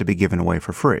it has to be given away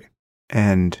for free.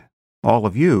 And all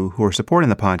of you who are supporting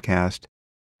the podcast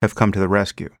have come to the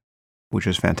rescue, which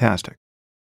is fantastic.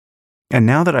 And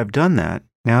now that I've done that,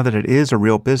 now that it is a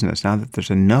real business, now that there's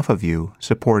enough of you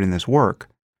supporting this work,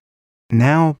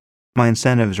 now my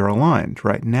incentives are aligned,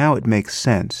 right? Now it makes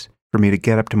sense for me to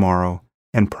get up tomorrow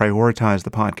and prioritize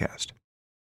the podcast.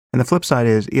 And the flip side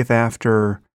is, if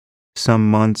after some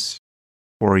months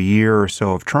or a year or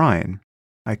so of trying,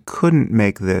 I couldn't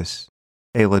make this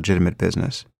a legitimate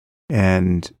business,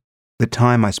 and the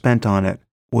time I spent on it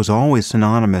was always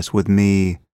synonymous with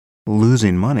me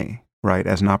losing money, right,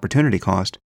 as an opportunity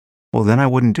cost, well, then I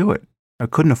wouldn't do it. I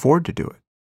couldn't afford to do it.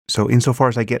 So insofar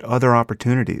as I get other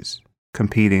opportunities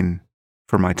competing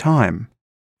for my time,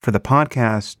 for the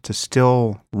podcast to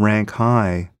still rank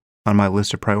high on my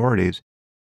list of priorities,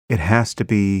 it has to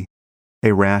be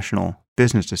a rational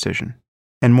business decision.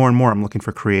 And more I'm looking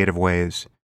for creative ways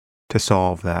to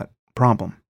solve that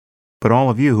problem. But all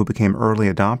of you who became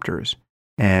early adopters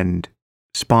and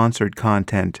sponsored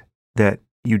content that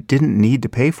you didn't need to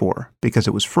pay for because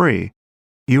it was free,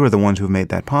 you are the ones who have made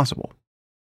that possible.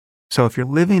 So if you're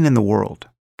living in the world,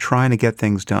 trying to get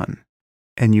things done,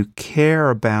 and you care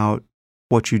about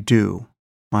what you do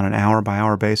on an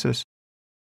hour-by-hour basis,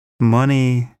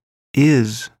 money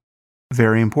is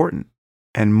very important,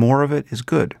 and more of it is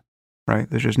good, right?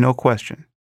 There's just no question.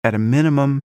 At a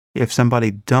minimum, if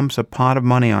somebody dumps a pot of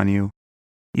money on you,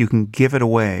 you can give it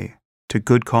away to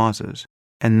good causes,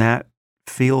 and that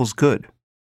feels good,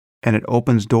 and it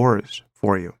opens doors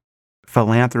for you.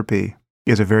 Philanthropy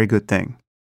is a very good thing.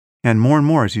 And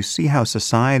more, as you see how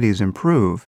societies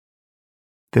improve,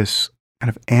 this kind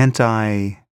of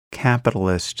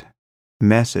anti-capitalist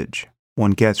message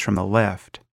one gets from the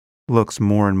left looks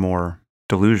more and more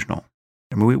delusional.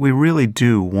 I mean, we really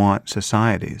do want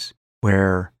societies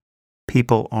where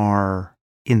people are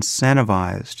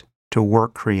incentivized to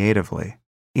work creatively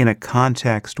in a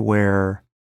context where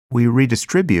we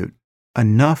redistribute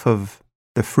enough of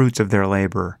the fruits of their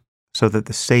labor so that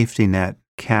the safety net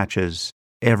catches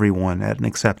everyone at an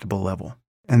acceptable level.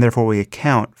 And therefore we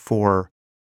account for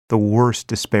the worst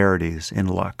disparities in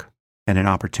luck and in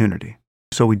opportunity.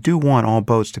 So we do want all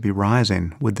boats to be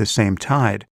rising with the same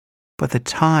tide, but the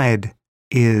tide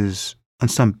is, on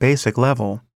some basic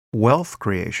level, wealth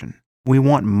creation. We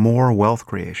want more wealth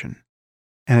creation.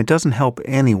 And it doesn't help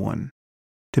anyone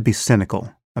to be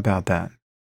cynical about that.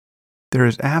 There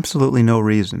is absolutely no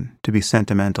reason to be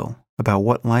sentimental about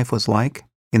what life was like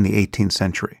in the 18th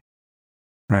century,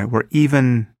 right? Where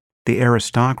even the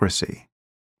aristocracy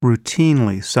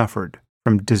routinely suffered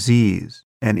from disease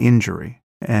and injury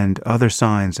and other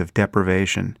signs of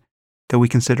deprivation that we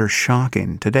consider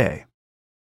shocking today.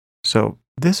 So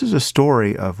this is a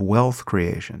story of wealth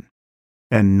creation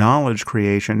and knowledge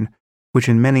creation, which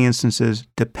in many instances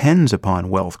depends upon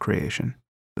wealth creation.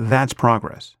 That's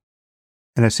progress.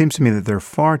 And it seems to me that there are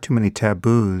far too many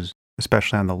taboos,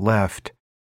 especially on the left,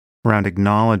 around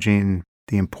acknowledging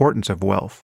the importance of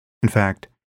wealth. In fact,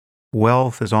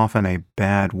 wealth is often a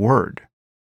bad word,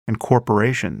 and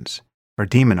corporations are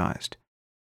demonized.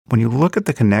 When you look at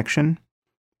the connection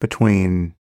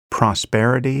between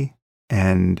prosperity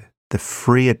and the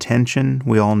free attention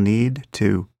we all need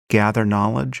to gather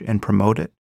knowledge and promote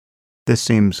it, this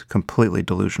seems completely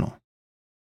delusional.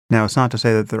 Now, it's not to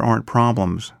say that there aren't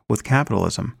problems with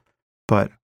capitalism,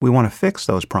 but we want to fix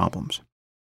those problems.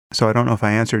 So I don't know if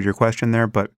I answered your question there,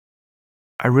 but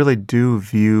I really do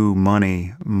view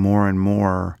money more and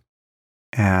more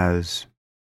as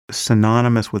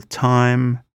synonymous with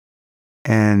time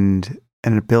and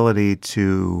an ability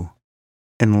to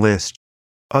enlist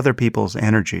other people's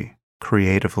energy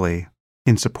creatively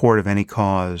in support of any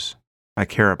cause I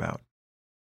care about.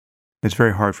 It's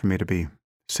very hard for me to be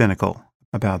cynical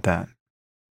about that.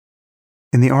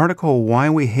 In the article, Why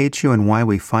We Hate You and Why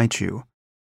We Fight You,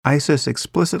 ISIS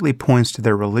explicitly points to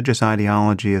their religious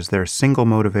ideology as their single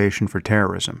motivation for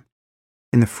terrorism.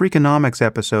 In the Freakonomics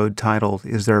episode titled,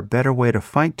 Is There a Better Way to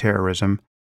Fight Terrorism?,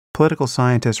 political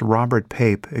scientist Robert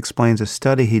Pape explains a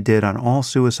study he did on all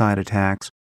suicide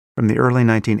attacks from the early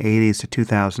 1980s to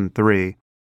 2003,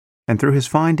 and through his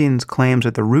findings claims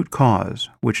that the root cause,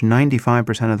 which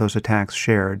 95% of those attacks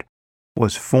shared,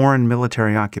 was foreign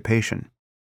military occupation.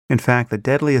 In fact, the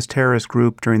deadliest terrorist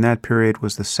group during that period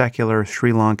was the secular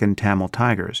Sri Lankan Tamil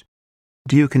Tigers.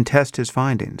 Do you contest his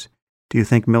findings? Do you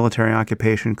think military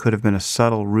occupation could have been a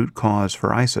subtle root cause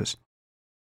for ISIS?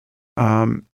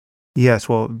 Yes,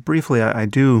 well, briefly, I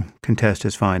do contest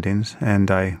his findings, and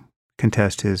I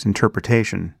contest his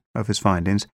interpretation of his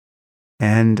findings.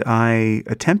 And I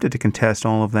attempted to contest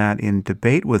all of that in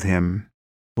debate with him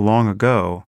long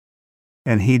ago,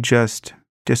 and he just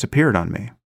disappeared on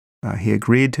me. He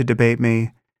agreed to debate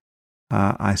me.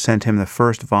 I sent him the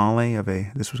first volley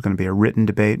this was going to be a written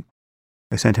debate.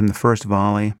 I sent him the first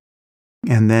volley,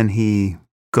 and then he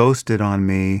ghosted on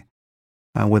me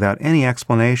without any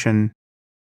explanation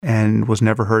and was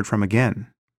never heard from again.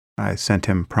 I sent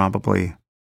him probably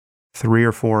 3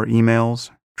 or 4 emails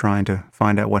trying to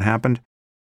find out what happened.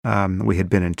 We had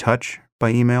been in touch by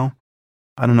email.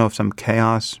 I don't know if some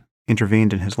chaos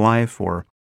intervened in his life or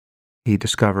he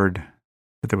discovered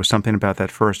that there was something about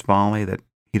that first volley that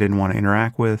he didn't want to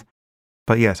interact with.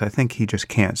 But yes, I think he just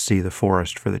can't see the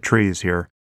forest for the trees here.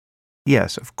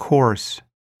 Yes, of course,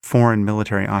 foreign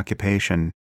military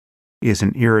occupation is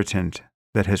an irritant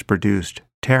that has produced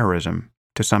terrorism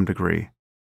to some degree.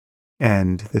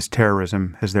 And this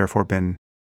terrorism has therefore been,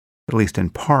 at least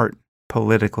in part,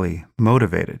 politically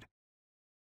motivated.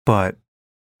 But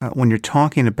when you're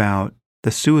talking about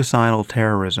the suicidal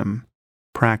terrorism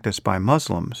practiced by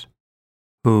Muslims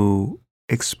who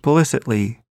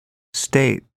explicitly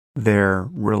state their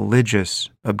religious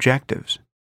objectives,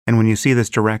 and when you see this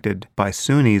directed by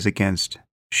Sunnis against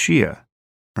Shia,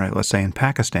 right, let's say in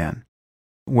Pakistan,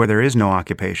 where there is no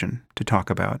occupation to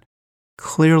talk about,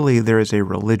 clearly there is a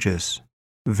religious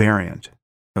variant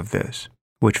of this,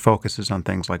 which focuses on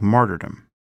things like martyrdom.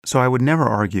 So I would never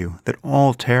argue that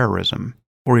all terrorism,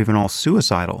 or even all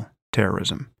suicidal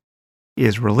terrorism,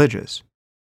 is religious.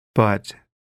 But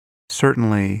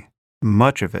certainly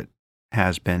much of it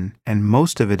has been, and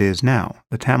most of it is now.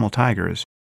 The Tamil Tigers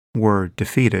were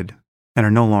defeated and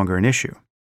are no longer an issue.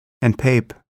 And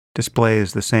Pape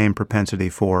displays the same propensity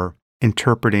for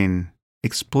interpreting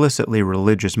explicitly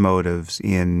religious motives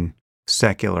in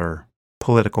secular,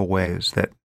 political ways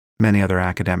that many other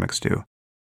academics do.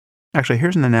 Actually,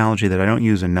 here's an analogy that I don't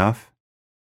use enough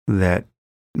that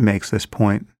makes this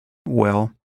point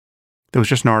well. There was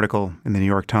just an article in the New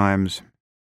York Times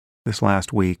this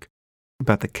last week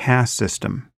about the caste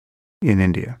system in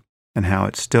India and how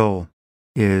it still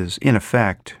is in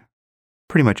effect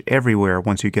pretty much everywhere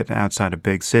once you get outside of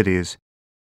big cities,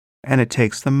 and it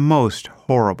takes the most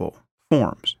horrible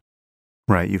forms,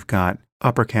 right? You've got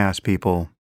upper caste people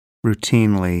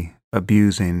routinely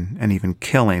abusing and even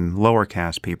killing lower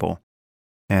caste people,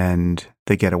 and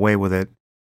they get away with it.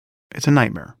 It's a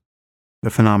nightmare. The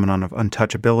phenomenon of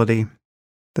untouchability,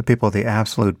 the people of the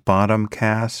absolute bottom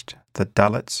caste, the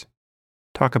Dalits,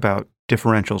 talk about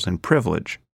differentials in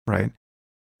privilege, right?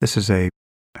 This is a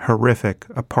horrific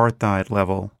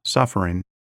apartheid-level suffering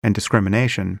and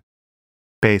discrimination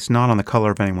based not on the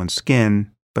color of anyone's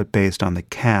skin, but based on the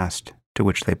caste to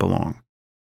which they belong.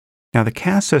 Now, the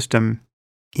caste system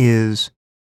is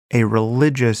a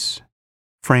religious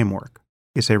framework.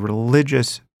 It's a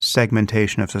religious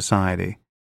segmentation of society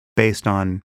based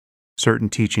on certain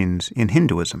teachings in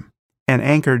Hinduism and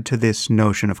anchored to this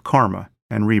notion of karma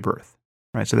and rebirth,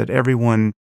 right? So that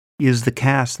everyone is the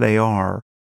caste they are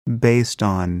based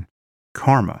on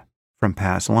karma from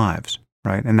past lives,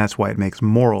 right? And that's why it makes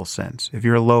moral sense. If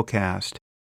you're a low caste,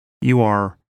 you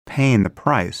are paying the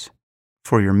price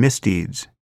for your misdeeds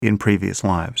in previous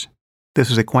lives. This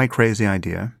is a quite crazy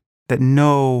idea that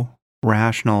no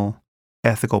rational,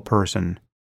 ethical person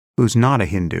who's not a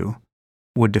Hindu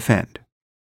would defend.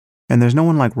 And there's no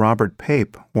one like Robert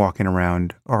Pape walking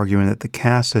around arguing that the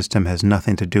caste system has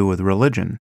nothing to do with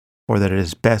religion, or that it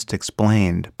is best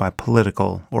explained by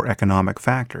political or economic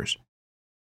factors.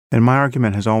 And my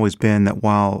argument has always been that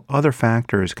while other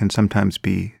factors can sometimes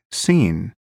be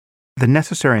seen, the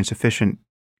necessary and sufficient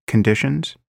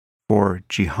conditions for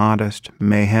jihadist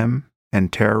mayhem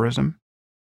and terrorism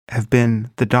have been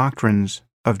the doctrines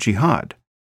of jihad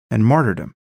and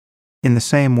martyrdom, in the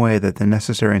same way that the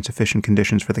necessary and sufficient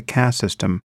conditions for the caste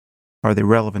system are the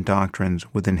relevant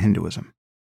doctrines within Hinduism.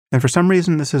 And for some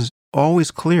reason, this is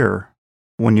always clear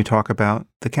when you talk about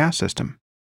the caste system.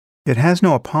 It has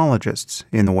no apologists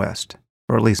in the West,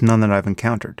 or at least none that I've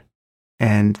encountered.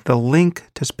 And the link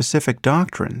to specific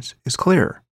doctrines is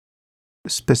clear.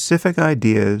 Specific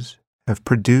ideas have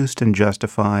produced and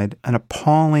justified an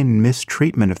appalling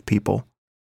mistreatment of people,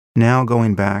 now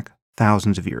going back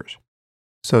thousands of years.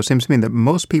 So it seems to me that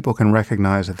most people can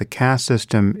recognize that the caste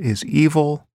system is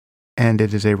evil, and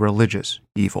it is a religious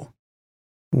evil.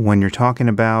 When you're talking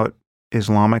about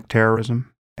Islamic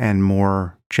terrorism, and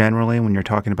more generally when you're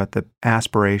talking about the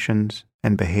aspirations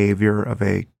and behavior of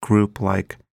a group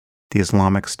like the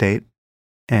Islamic State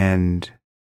and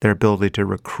their ability to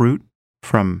recruit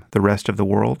from the rest of the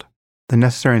world, the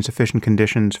necessary and sufficient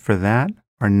conditions for that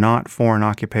are not foreign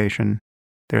occupation,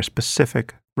 they're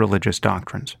specific religious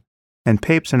doctrines. And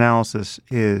Pape's analysis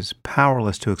is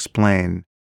powerless to explain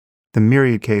the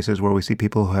myriad cases where we see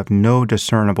people who have no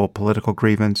discernible political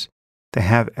grievance, they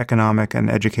have economic and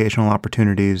educational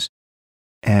opportunities,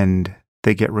 and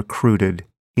they get recruited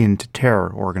into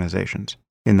terror organizations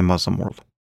in the Muslim world.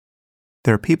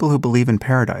 There are people who believe in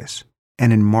paradise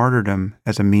and in martyrdom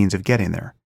as a means of getting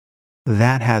there.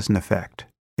 That has an effect.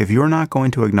 If you're not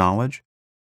going to acknowledge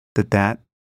that that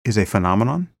is a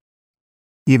phenomenon,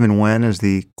 even when, as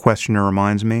the questioner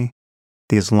reminds me,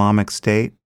 the Islamic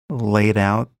State laid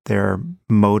out their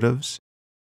motives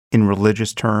in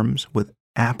religious terms with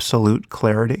absolute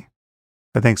clarity,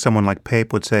 I think someone like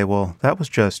Pape would say, well, that was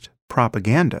just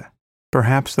propaganda.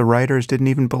 Perhaps the writers didn't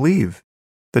even believe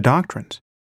the doctrines.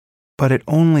 But it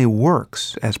only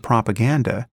works as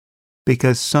propaganda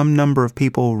because some number of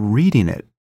people reading it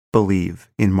believe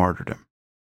in martyrdom.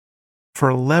 For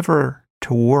a lever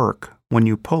to work when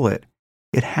you pull it,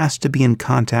 it has to be in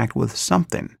contact with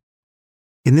something.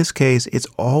 In this case, it's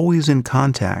always in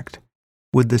contact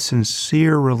with the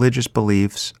sincere religious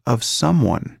beliefs of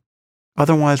someone.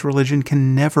 Otherwise, religion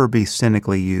can never be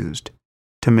cynically used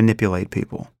to manipulate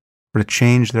people or to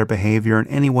change their behavior in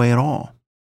any way at all.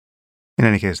 In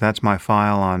any case, that's my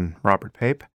file on Robert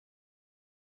Pape.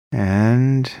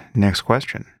 And next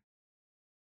question.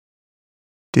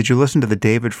 Did you listen to the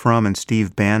David Frum and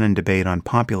Steve Bannon debate on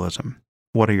populism?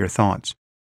 What are your thoughts?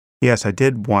 Yes, I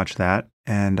did watch that,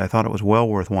 and I thought it was well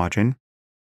worth watching.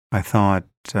 I thought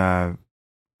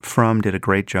Frum did a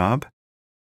great job.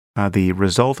 The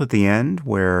result at the end,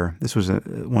 where this was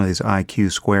one of these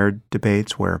IQ squared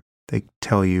debates where they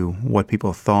tell you what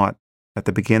people thought at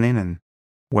the beginning and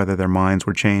whether their minds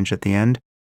were changed at the end.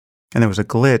 And there was a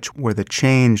glitch where the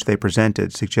change they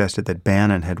presented suggested that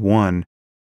Bannon had won.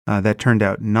 That turned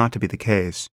out not to be the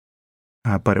case,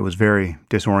 but it was very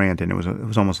disorienting. It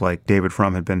was almost like David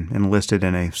Frum had been enlisted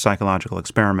in a psychological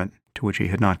experiment to which he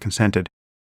had not consented,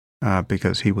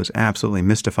 because he was absolutely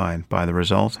mystified by the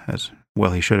result, as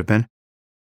well he should have been.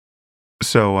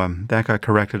 So that got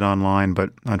corrected online, but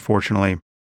unfortunately,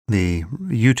 the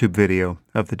YouTube video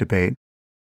of the debate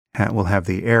will have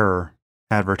the error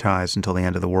advertised until the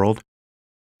end of the world.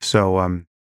 So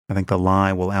I think the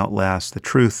lie will outlast the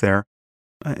truth there.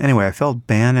 Anyway, I felt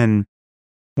Bannon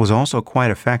was also quite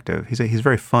effective. He's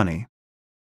very funny.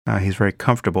 He's very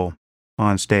comfortable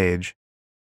on stage,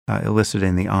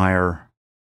 eliciting the ire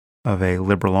of a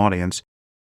liberal audience.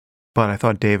 But I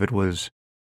thought David was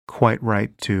quite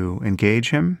right to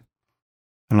engage him.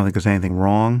 I don't think there's anything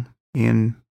wrong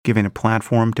in giving a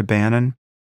platform to Bannon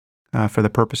for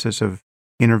the purposes of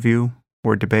interview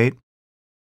or debate.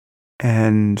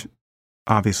 And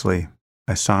obviously,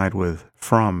 I side with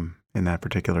Frum in that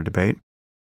particular debate.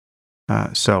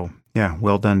 So, yeah,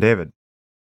 well done, David.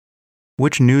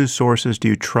 Which news sources do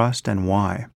you trust and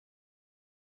why?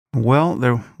 Well,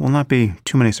 there will not be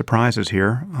too many surprises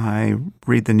here. I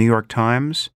read the New York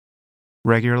Times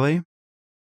regularly.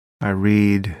 I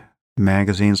read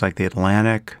magazines like The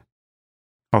Atlantic.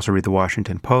 I also read the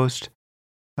Washington Post.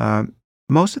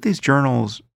 Most of these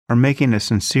journals are making a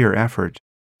sincere effort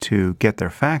to get their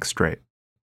facts straight.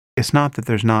 it's not that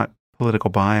there's not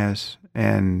political bias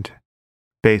and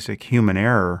basic human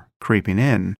error creeping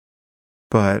in,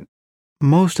 but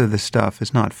most of this stuff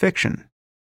is not fiction.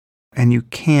 And you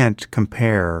can't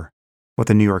compare what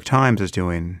the New York Times is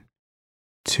doing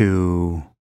to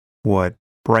what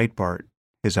Breitbart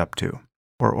is up to,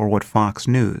 or what Fox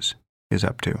News is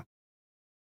up to.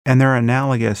 And there are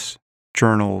analogous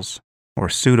journals or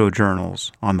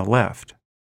pseudo-journals on the left.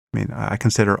 I mean, I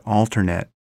consider Alternet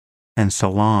and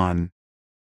Salon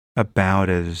about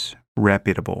as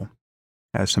reputable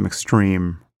as some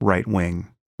extreme right-wing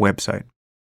website.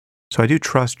 So I do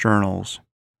trust journals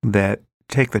that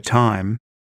take the time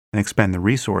and expend the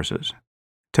resources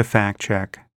to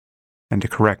fact-check and to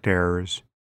correct errors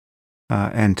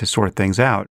and to sort things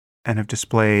out, and have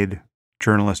displayed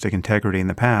journalistic integrity in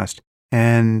the past.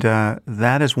 And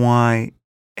that is why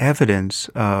evidence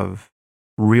of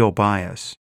real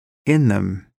bias in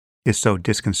them is so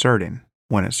disconcerting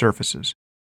when it surfaces.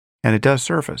 And it does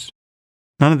surface.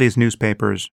 None of these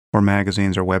newspapers or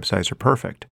magazines or websites are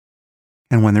perfect.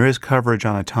 And when there is coverage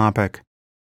on a topic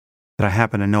that I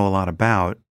happen to know a lot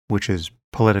about, which is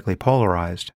politically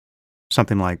polarized,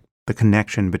 something like the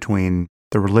connection between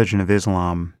the religion of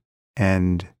Islam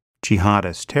and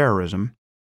jihadist terrorism,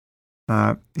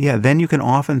 then you can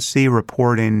often see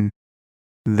reporting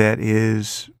that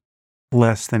is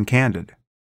less than candid.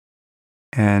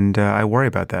 And I worry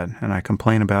about that, and I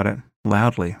complain about it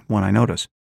loudly when I notice.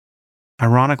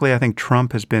 Ironically, I think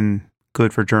Trump has been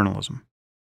good for journalism.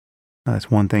 That's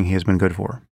one thing he has been good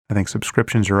for. I think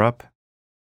subscriptions are up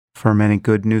for many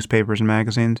good newspapers and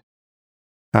magazines.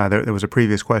 There was a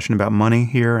previous question about money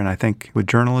here, and I think with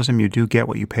journalism, you do get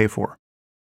what you pay for.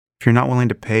 If you're not willing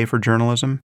to pay for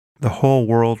journalism, the whole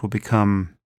world will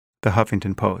become the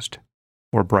Huffington Post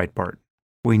or Breitbart.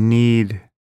 We need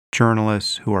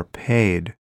journalists who are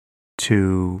paid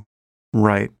to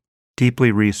write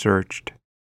deeply researched,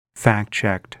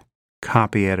 fact-checked,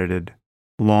 copy-edited,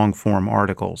 long-form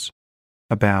articles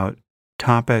about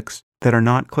topics that are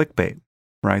not clickbait,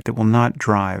 right? That will not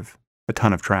drive a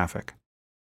ton of traffic.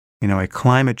 You know, a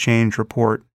climate change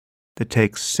report that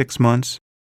takes 6 months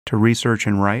to research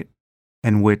and write,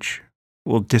 and which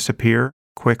will disappear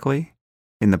quickly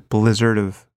in the blizzard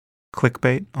of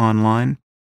clickbait online.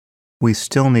 We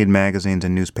still need magazines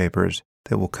and newspapers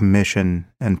that will commission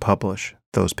and publish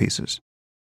those pieces.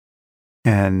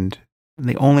 And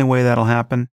the only way that'll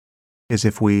happen is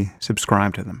if we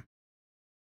subscribe to them.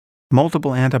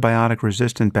 Multiple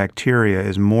antibiotic-resistant bacteria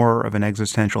is more of an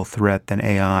existential threat than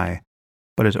AI,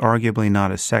 but is arguably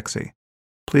not as sexy.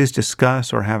 Please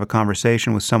discuss or have a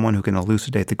conversation with someone who can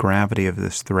elucidate the gravity of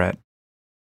this threat.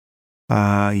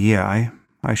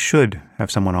 I should have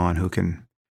someone on who can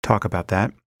talk about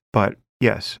that. But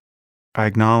yes, I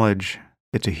acknowledge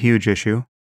it's a huge issue.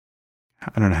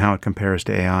 I don't know how it compares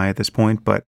to AI at this point,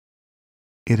 but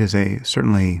it is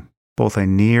certainly both a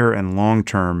near and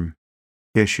long-term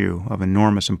issue of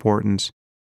enormous importance.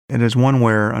 It is one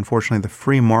where, unfortunately, the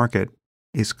free market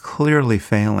is clearly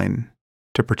failing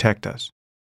to protect us,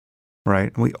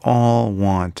 right? We all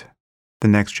want the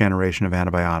next generation of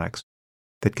antibiotics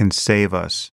that can save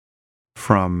us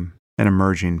from an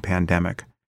emerging pandemic.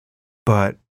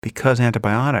 But because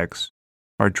antibiotics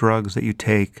are drugs that you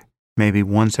take maybe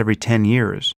once every 10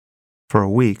 years for a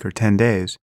week or 10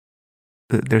 days,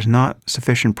 there's not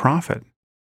sufficient profit.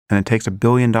 And it takes $1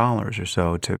 billion or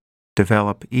so to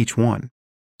develop each one.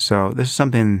 So this is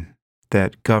something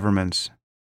that governments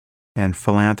and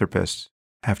philanthropists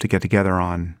have to get together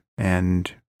on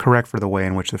and correct for the way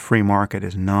in which the free market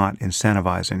is not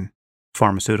incentivizing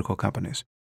pharmaceutical companies.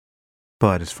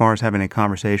 But as far as having a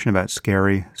conversation about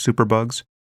scary superbugs,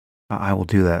 I will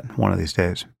do that one of these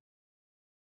days.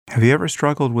 Have you ever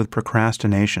struggled with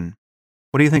procrastination?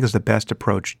 What do you think is the best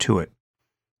approach to it?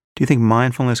 Do you think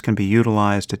mindfulness can be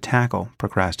utilized to tackle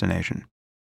procrastination?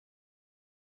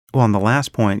 Well, on the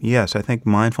last point, yes, I think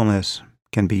mindfulness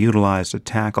can be utilized to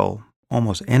tackle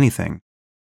almost anything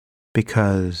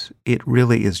because it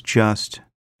really is just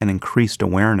an increased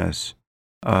awareness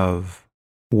of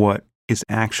what is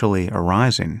actually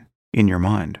arising in your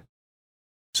mind.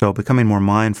 So becoming more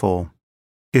mindful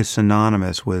is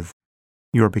synonymous with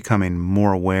you're becoming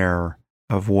more aware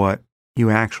of what you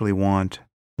actually want,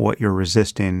 what you're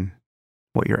resisting,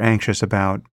 what you're anxious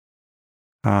about.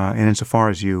 And insofar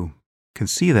as you can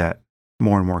see that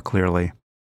more and more clearly,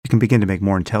 you can begin to make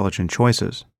more intelligent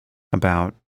choices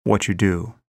about what you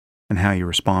do and how you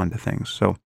respond to things.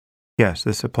 So, yes,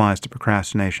 this applies to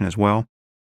procrastination as well.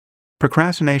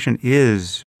 Procrastination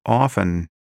is often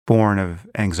born of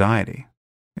anxiety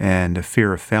and a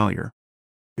fear of failure.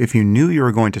 If you knew you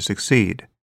were going to succeed,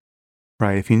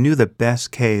 right? If you knew the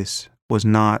best case was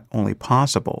not only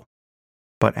possible,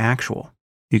 but actual,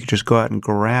 you could just go out and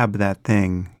grab that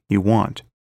thing you want.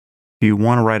 If you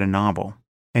want to write a novel,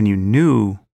 and you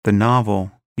knew the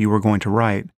novel you were going to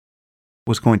write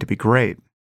was going to be great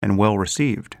and well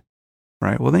received,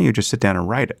 right? Well, then you just sit down and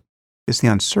write it. It's the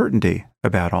uncertainty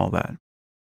about all that.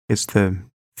 It's the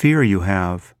fear you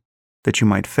have that you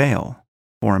might fail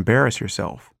or embarrass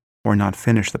yourself or not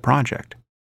finish the project.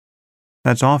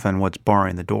 That's often what's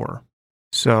barring the door.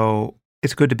 So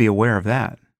it's good to be aware of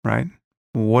that, right?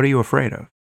 What are you afraid of?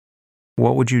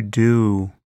 What would you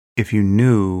do if you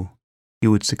knew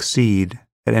you would succeed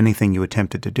at anything you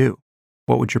attempted to do?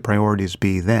 What would your priorities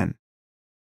be then?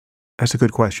 That's a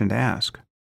good question to ask.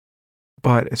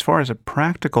 But as far as a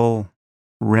practical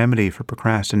remedy for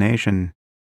procrastination,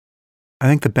 I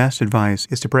think the best advice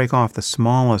is to break off the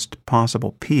smallest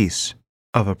possible piece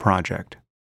of a project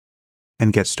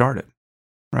and get started,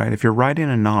 right? If you're writing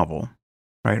a novel,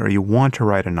 right, or you want to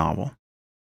write a novel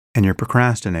and you're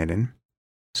procrastinating,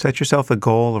 set yourself the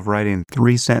goal of writing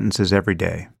 3 sentences every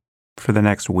day for the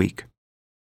next week.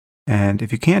 And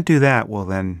if you can't do that, well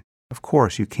then, of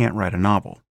course, you can't write a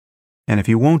novel. And if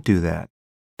you won't do that,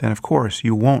 then of course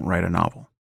you won't write a novel.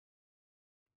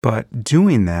 But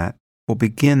doing that will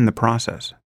begin the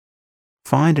process.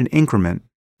 Find an increment,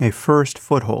 a first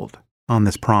foothold on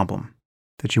this problem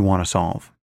that you want to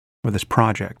solve, or this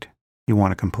project you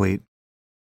want to complete,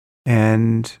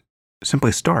 and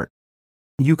simply start.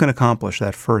 You can accomplish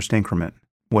that first increment,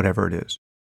 whatever it is.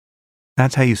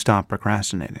 That's how you stop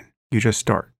procrastinating. You just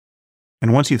start.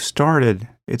 And once you've started,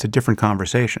 it's a different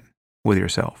conversation with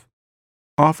yourself.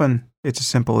 Often, it's as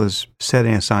simple as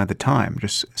setting aside the time,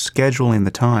 just scheduling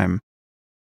the time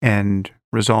and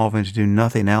resolving to do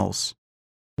nothing else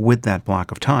with that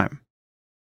block of time.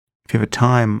 If you have a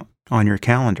time on your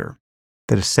calendar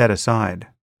that is set aside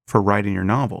for writing your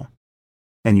novel,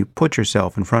 and you put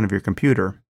yourself in front of your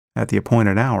computer at the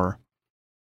appointed hour,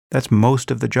 that's most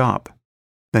of the job.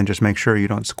 Then just make sure you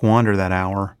don't squander that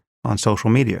hour on social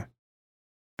media.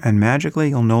 And magically,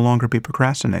 you'll no longer be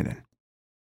procrastinating.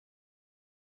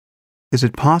 Is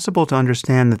it possible to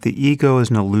understand that the ego is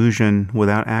an illusion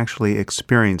without actually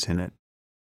experiencing it?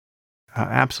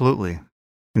 Absolutely.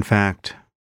 In fact,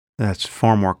 that's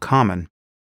far more common.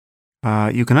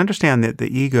 You can understand that the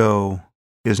ego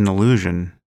is an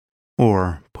illusion,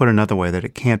 or put another way, that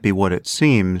it can't be what it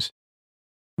seems,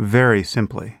 very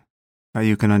simply.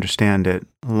 You can understand it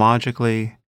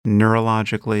logically,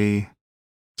 neurologically.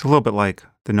 It's a little bit like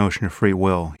the notion of free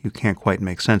will. You can't quite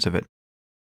make sense of it.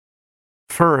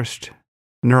 First,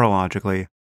 neurologically,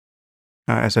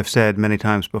 as I've said many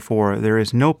times before, there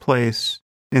is no place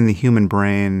in the human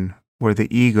brain where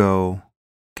the ego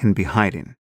can be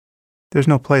hiding. There's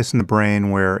no place in the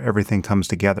brain where everything comes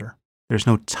together. There's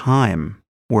no time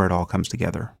where it all comes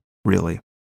together, really.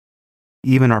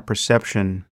 Even our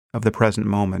perception of the present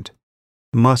moment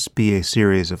must be a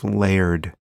series of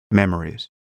layered memories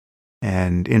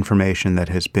and information that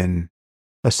has been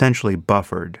essentially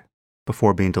buffered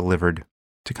before being delivered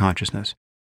to consciousness.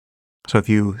 So if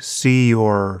you see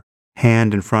your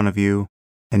hand in front of you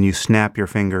and you snap your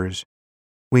fingers,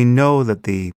 we know that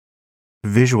the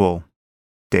visual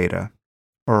data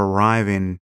are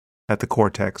arriving at the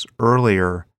cortex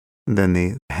earlier than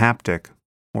the haptic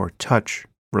or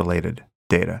touch-related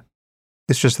data.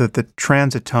 It's just that the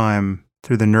transit time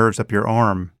through the nerves up your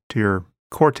arm to your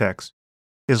cortex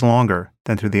is longer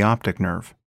than through the optic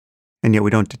nerve, and yet we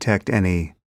don't detect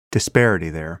any disparity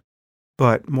there.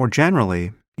 But more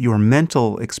generally, your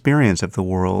mental experience of the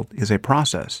world is a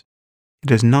process.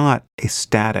 It is not a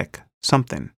static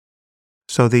something.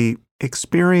 So the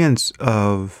experience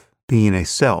of being a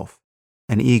self,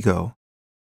 an ego,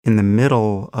 in the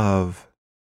middle of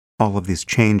all of these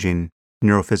changing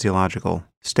neurophysiological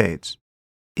states,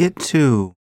 it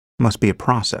too must be a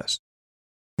process.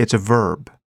 It's a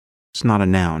verb. It's not a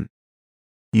noun.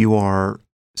 You are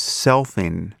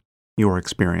selfing your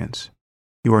experience.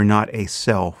 You are not a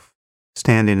self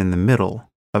standing in the middle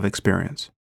of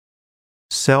experience.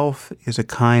 Self is a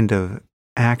kind of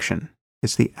action.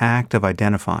 It's the act of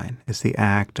identifying. It's the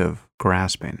act of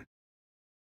grasping.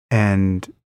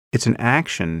 And it's an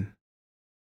action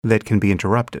that can be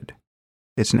interrupted.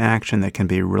 It's an action that can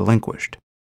be relinquished.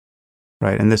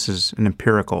 Right? And this is an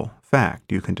empirical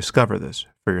fact. You can discover this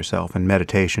for yourself, and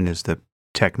meditation is the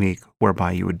technique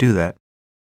whereby you would do that,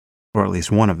 or at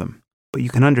least one of them. But you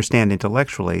can understand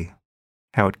intellectually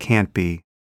how it can't be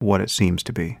what it seems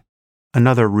to be.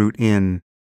 Another route in,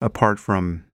 apart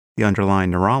from the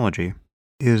underlying neurology,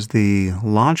 is the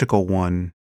logical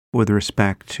one with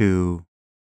respect to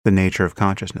the nature of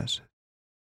consciousness.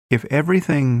 If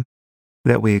everything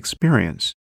that we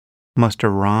experience must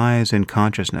arise in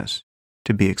consciousness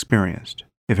to be experienced.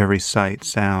 If every sight,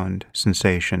 sound,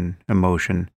 sensation,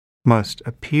 emotion must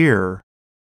appear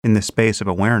in the space of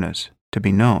awareness to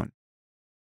be known.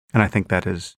 And I think that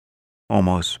is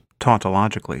almost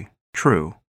tautologically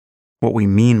true. What we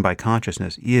mean by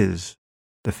consciousness is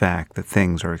the fact that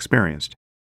things are experienced.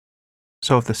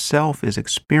 So if the self is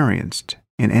experienced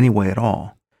in any way at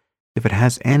all, if it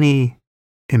has any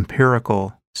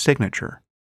empirical signature,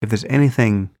 if there's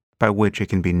anything by which it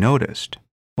can be noticed,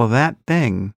 well, that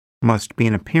thing must be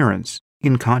an appearance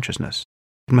in consciousness.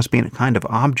 It must be a kind of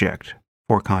object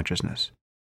for consciousness.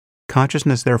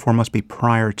 Consciousness, therefore, must be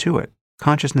prior to it.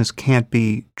 Consciousness can't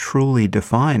be truly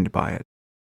defined by it.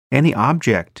 Any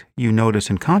object you notice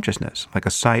in consciousness, like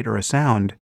a sight or a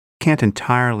sound, can't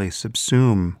entirely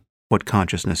subsume what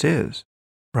consciousness is,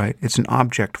 right? It's an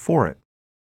object for it.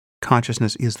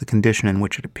 Consciousness is the condition in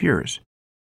which it appears.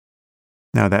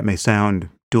 Now, that may sound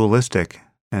dualistic,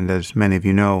 and as many of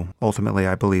you know, ultimately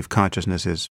I believe consciousness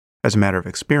is, as a matter of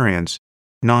experience,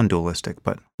 non-dualistic,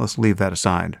 but let's leave that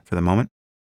aside for the moment.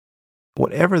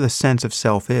 Whatever the sense of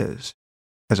self is,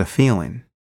 as a feeling,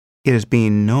 it is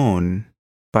being known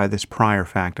by this prior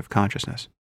fact of consciousness.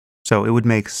 So it would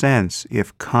make sense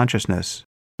if consciousness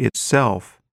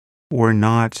itself were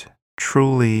not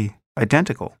truly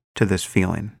identical to this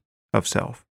feeling of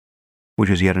self, which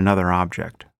is yet another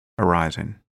object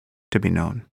arising to be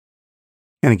known.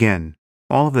 And again,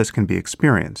 all of this can be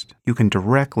experienced. You can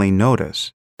directly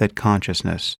notice that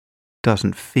consciousness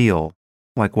doesn't feel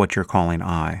like what you're calling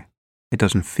I. It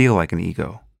doesn't feel like an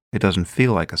ego. It doesn't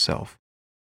feel like a self.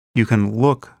 You can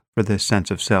look for this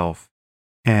sense of self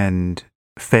and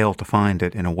fail to find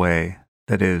it in a way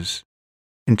that is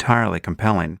entirely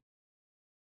compelling.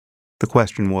 The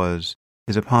question was,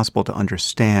 is it possible to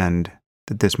understand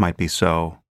that this might be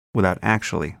so without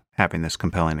actually having this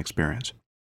compelling experience?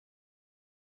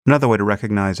 Another way to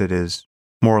recognize it is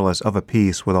more or less of a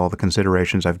piece with all the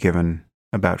considerations I've given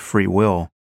about free will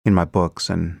in my books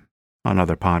and on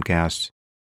other podcasts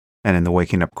and in the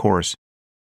Waking Up course.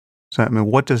 So,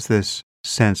 what does this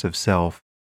sense of self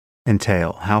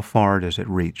entail? How far does it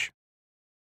reach?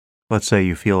 Let's say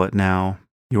you feel it now.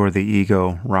 You're the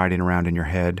ego riding around in your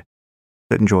head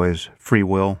that enjoys free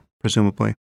will,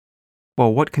 presumably.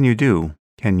 Well, what can you do?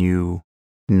 Can you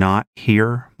not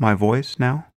hear my voice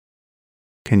now?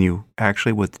 Can you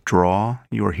actually withdraw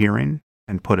your hearing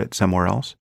and put it somewhere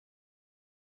else?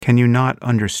 Can you not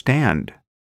understand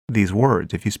these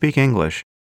words? If you speak English,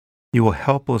 you will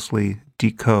helplessly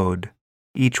decode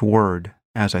each word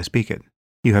as I speak it.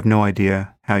 You have no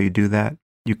idea how you do that.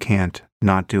 You can't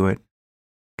not do it.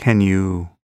 Can you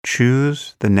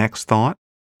choose the next thought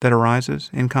that arises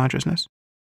in consciousness?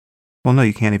 Well, no,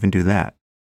 you can't even do that,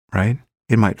 right?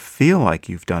 It might feel like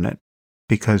you've done it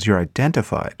because you're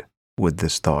identified with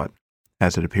this thought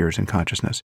as it appears in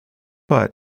consciousness. But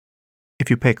if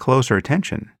you pay closer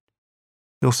attention,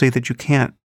 you'll see that you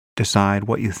can't decide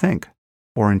what you think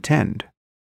or intend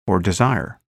or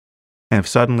desire. And if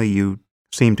suddenly you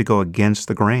seem to go against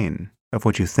the grain of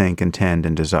what you think, intend,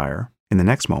 and desire, in the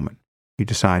next moment, you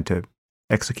decide to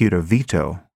execute a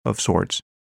veto of sorts.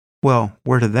 Well,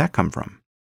 where did that come from?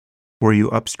 Were you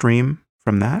upstream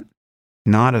from that?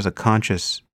 Not as a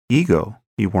conscious ego,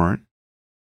 you weren't.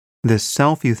 This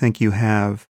self you think you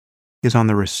have is on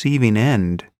the receiving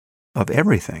end of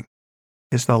everything.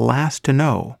 It's the last to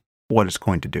know what it's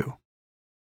going to do.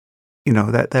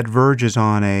 That verges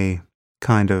on a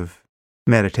kind of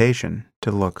meditation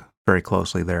to look very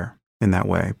closely there in that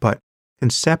way. But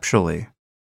conceptually,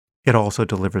 it also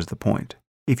delivers the point.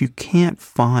 If you can't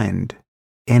find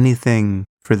anything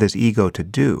for this ego to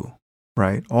do,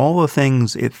 right, all the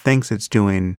things it thinks it's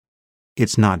doing,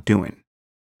 it's not doing.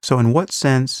 So in what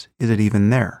sense is it even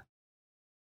there?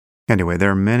 Anyway, there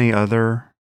are many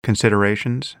other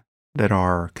considerations that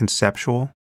are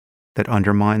conceptual that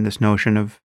undermine this notion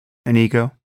of an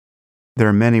ego. There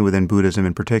are many within Buddhism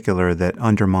in particular that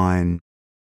undermine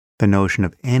the notion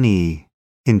of any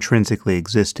intrinsically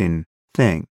existing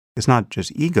thing. It's not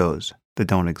just egos that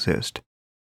don't exist,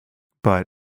 but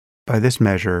by this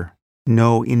measure,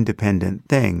 no independent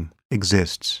thing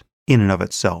exists in and of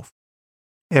itself.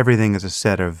 Everything is a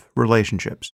set of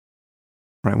relationships,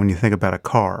 right? When you think about a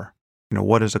car,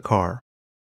 what is a car?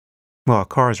 Well, a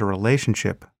car is a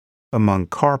relationship among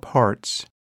car parts,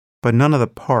 but none of the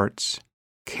parts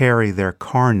carry their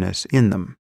carness in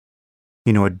them.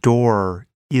 A door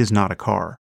is not a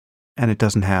car, and it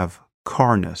doesn't have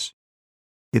carness.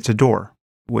 It's a door,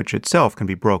 which itself can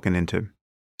be broken into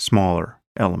smaller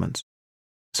elements.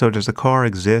 So does the car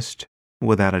exist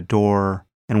without a door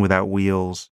and without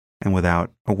wheels and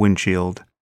without a windshield,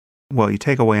 well, you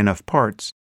take away enough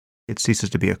parts, it ceases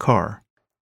to be a car.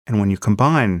 And when you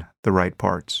combine the right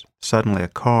parts, suddenly a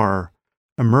car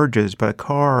emerges, but a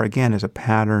car, again, is a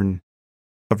pattern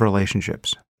of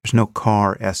relationships. There's no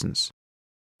car essence.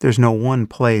 There's no one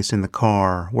place in the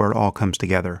car where it all comes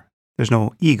together. There's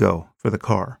no ego for the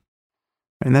car.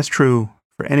 And that's true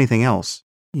for anything else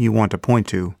you want to point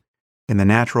to in the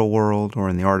natural world or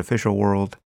in the artificial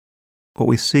world. What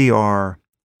we see are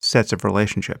sets of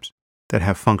relationships that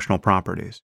have functional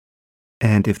properties.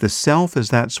 And if the self is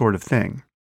that sort of thing,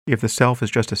 if the self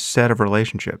is just a set of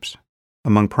relationships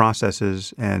among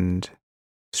processes and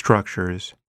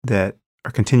structures that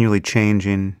are continually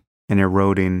changing and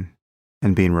eroding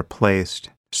and being replaced,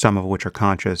 some of which are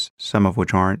conscious, some of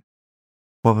which aren't,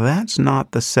 well, that's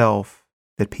not the self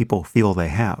that people feel they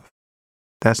have.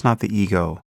 That's not the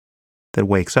ego that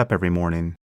wakes up every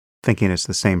morning thinking it's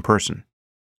the same person.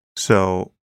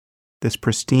 So this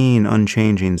pristine,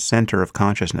 unchanging center of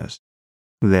consciousness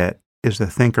that is the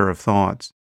thinker of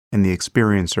thoughts and the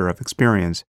experiencer of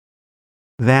experience,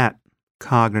 that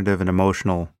cognitive and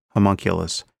emotional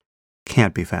homunculus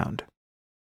can't be found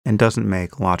and doesn't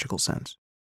make logical sense.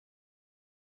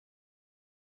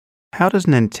 How does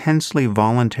an intensely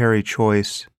voluntary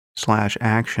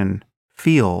choice/action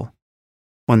feel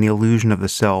when the illusion of the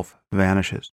self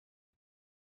vanishes?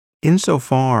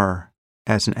 Insofar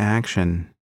as an action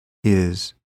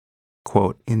is,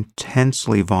 quote,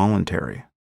 intensely voluntary,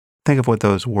 think of what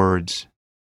those words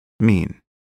mean.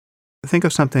 Think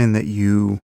of something that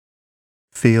you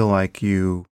feel like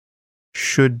you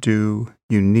should do,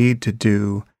 you need to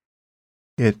do.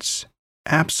 It's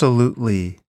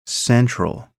absolutely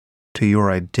central to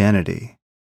your identity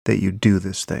that you do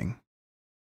this thing.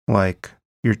 Like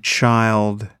your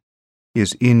child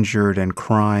is injured and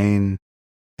crying,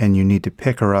 and you need to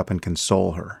pick her up and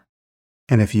console her.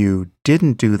 And if you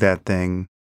didn't do that thing,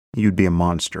 you'd be a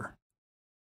monster.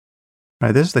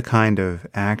 Right, this is the kind of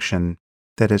action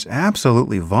that is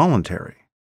absolutely voluntary,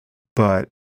 but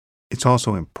it's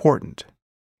also important.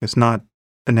 It's not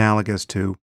analogous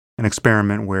to an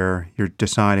experiment where you're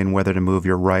deciding whether to move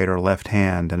your right or left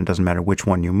hand, and it doesn't matter which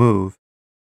one you move.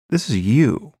 This is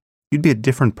you. You'd be a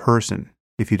different person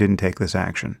if you didn't take this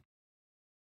action.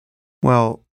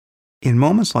 Well, in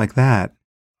moments like that,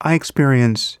 I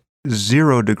experience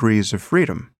 0 degrees of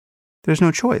freedom. There's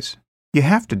no choice. You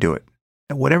have to do it.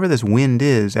 And whatever this wind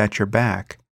is at your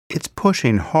back, it's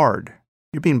pushing hard.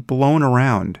 You're being blown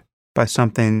around by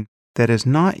something that is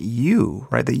not you,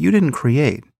 right? That you didn't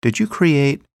create. Did you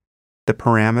create the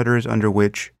parameters under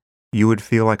which you would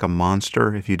feel like a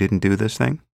monster if you didn't do this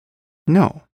thing?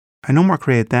 No. I no more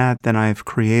create that than I've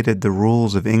created the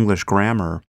rules of English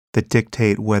grammar that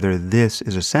dictate whether this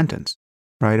is a sentence,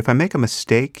 right? If I make a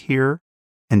mistake here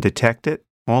and detect it,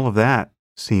 all of that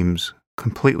seems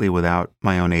completely without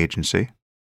my own agency.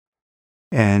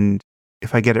 And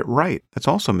if I get it right, that's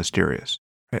also mysterious.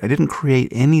 Right? I didn't create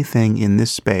anything in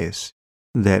this space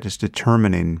that is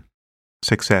determining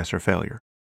success or failure.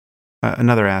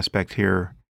 Another aspect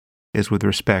here is with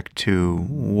respect to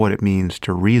what it means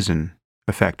to reason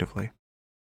effectively.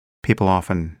 People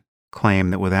often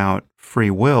claim that without free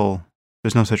will,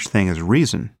 there's no such thing as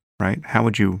reason, right? How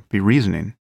would you be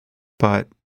reasoning? But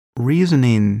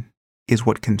reasoning is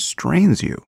what constrains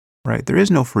you, right? There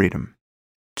is no freedom.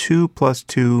 2 +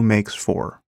 2 makes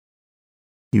 4.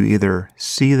 You either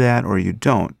see that or you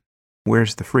don't.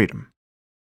 Where's the freedom?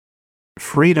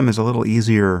 Freedom is a little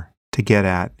easier to get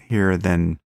at here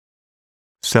than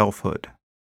selfhood,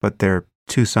 but they're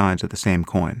two sides of the same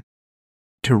coin.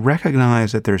 To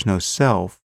recognize that there's no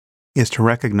self is to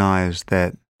recognize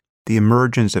that the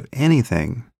emergence of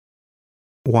anything,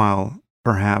 while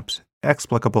perhaps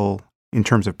explicable in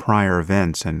terms of prior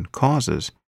events and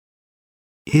causes,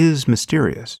 is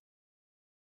mysterious.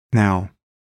 Now,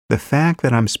 the fact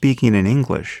that I'm speaking in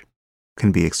English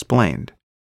can be explained.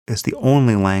 It's the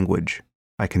only language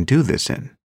I can do this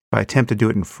in. If I attempt to do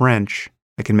it in French,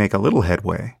 I can make a little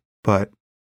headway, but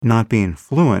not being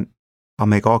fluent, I'll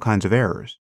make all kinds of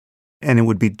errors. And it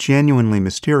would be genuinely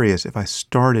mysterious if I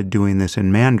started doing this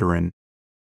in Mandarin,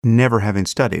 never having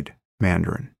studied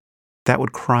Mandarin. That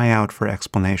would cry out for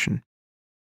explanation.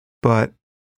 But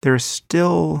there is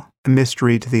still a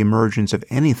mystery to the emergence of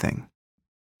anything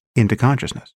into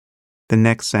consciousness. The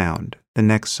next sound, the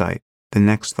next sight, the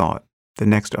next thought, the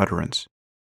next utterance,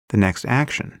 the next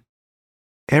action.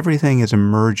 Everything is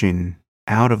emerging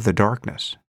out of the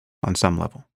darkness on some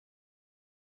level.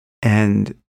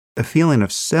 And the feeling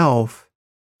of self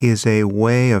is a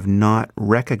way of not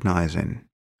recognizing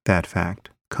that fact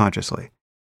consciously.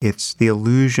 It's the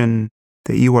illusion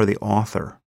that you are the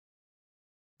author,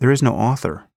 There is no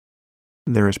author.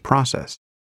 There is process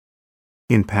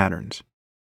in patterns.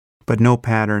 But no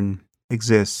pattern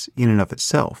exists in and of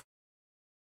itself.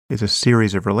 It's a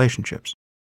series of relationships.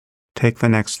 Take the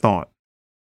next thought.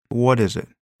 What is it?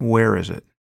 Where is it?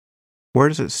 Where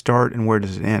does it start and where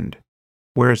does it end?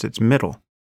 Where is its middle?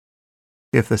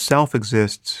 If the self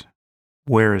exists,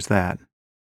 where is that?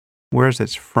 Where is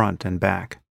its front and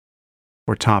back?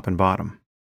 Or top and bottom?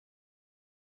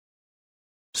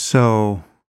 So,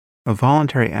 a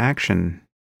voluntary action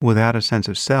without a sense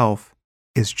of self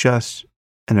is just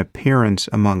an appearance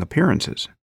among appearances.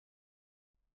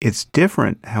 It's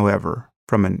different, however,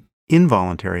 from an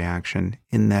involuntary action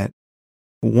in that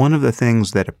one of the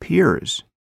things that appears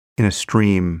in a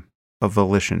stream of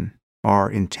volition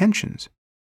are intentions,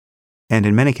 and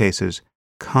in many cases,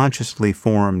 consciously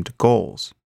formed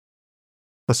goals.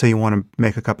 Let's say you want to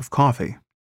make a cup of coffee.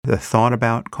 The thought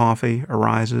about coffee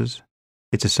arises.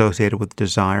 It's associated with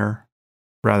desire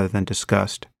rather than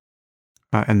disgust.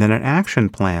 And then an action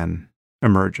plan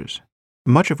emerges,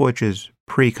 much of which is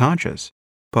pre-conscious,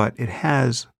 but it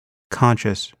has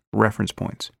conscious reference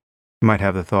points. You might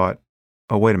have the thought,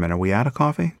 oh, wait a minute, are we out of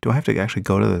coffee? Do I have to actually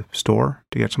go to the store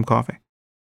to get some coffee?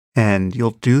 And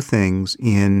you'll do things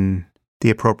in the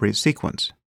appropriate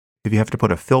sequence. If you have to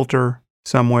put a filter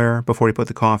somewhere before you put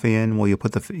the coffee in, well, you'll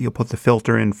put the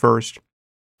filter in first.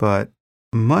 But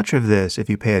much of this, if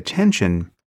you pay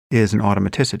attention, is an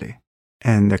automaticity.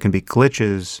 And there can be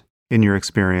glitches in your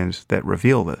experience that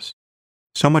reveal this.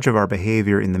 So much of our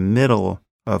behavior in the middle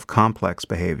of complex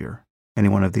behavior, any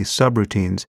one of these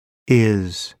subroutines,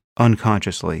 is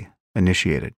unconsciously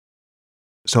initiated.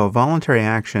 So a voluntary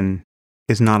action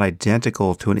is not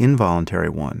identical to an involuntary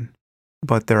one,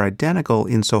 but they're identical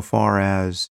insofar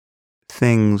as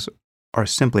things are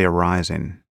simply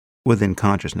arising within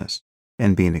consciousness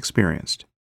and being experienced.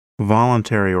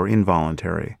 Voluntary or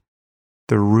involuntary,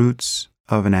 the roots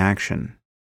of an action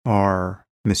are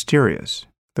mysterious.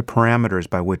 The parameters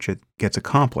by which it gets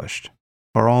accomplished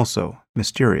are also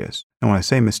mysterious. And when I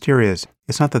say mysterious,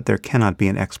 it's not that there cannot be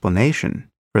an explanation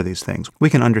for these things.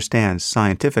 We can understand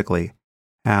scientifically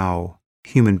how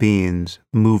human beings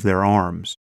move their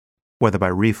arms, whether by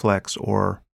reflex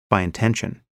or by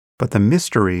intention. But the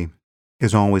mystery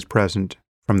is always present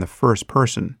from the first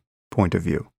person point of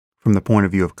view, from the point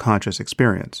of view of conscious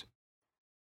experience.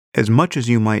 As much as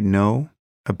you might know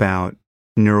about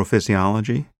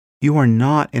neurophysiology, you are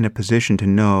not in a position to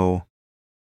know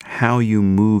how you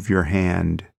move your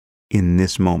hand in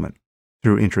this moment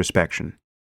through introspection.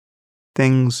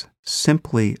 Things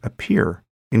simply appear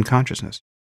in consciousness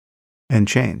and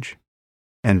change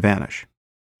and vanish.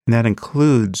 And that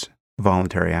includes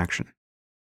voluntary action.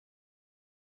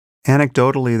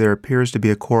 Anecdotally, there appears to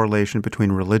be a correlation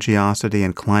between religiosity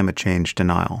and climate change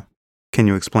denial. Can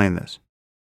you explain this?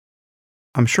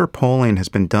 I'm sure polling has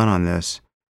been done on this.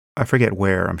 I forget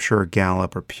where. I'm sure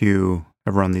Gallup or Pew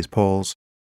have run these polls.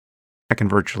 I can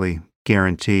virtually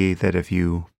guarantee that if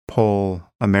you poll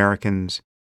Americans,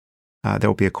 there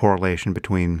will be a correlation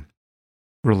between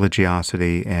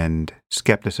religiosity and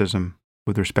skepticism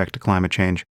with respect to climate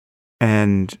change.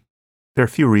 And there are a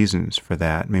few reasons for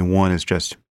that. I mean, one is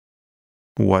just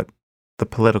what the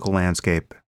political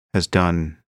landscape has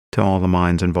done to all the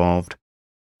minds involved.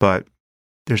 But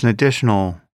there's an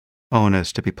additional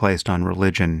onus to be placed on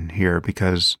religion here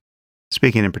because,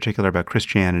 speaking in particular about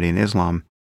Christianity and Islam,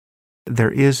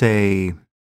 there is an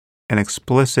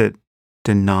explicit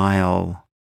denial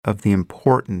of the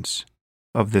importance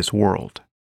of this world,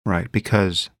 right?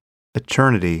 Because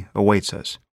eternity awaits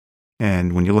us.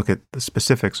 And when you look at the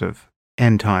specifics of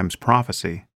end times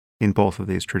prophecy in both of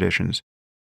these traditions,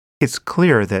 it's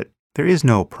clear that there is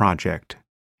no project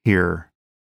here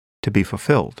to be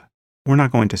fulfilled. We're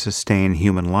not going to sustain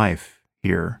human life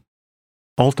here,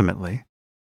 ultimately.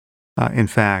 In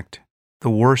fact,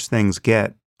 the worse things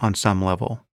get on some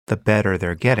level, the better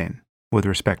they're getting with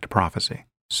respect to prophecy.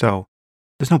 So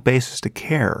there's no basis to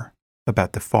care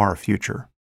about the far future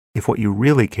if what you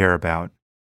really care about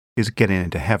is getting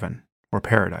into heaven or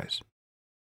paradise.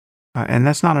 And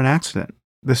that's not an accident.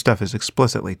 This stuff is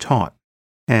explicitly taught.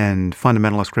 And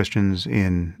fundamentalist Christians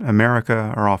in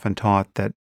America are often taught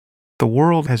that the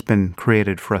world has been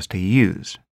created for us to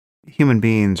use. Human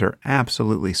beings are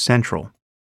absolutely central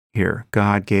here.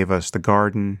 God gave us the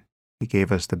garden. He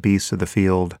gave us the beasts of the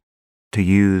field to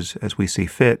use as we see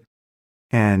fit.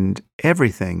 And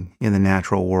everything in the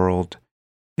natural world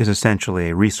is essentially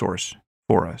a resource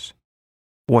for us.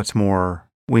 What's more,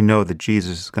 we know that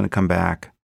Jesus is going to come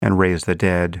back and raise the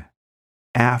dead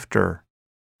after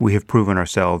we have proven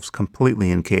ourselves completely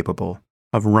incapable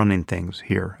of running things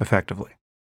here effectively.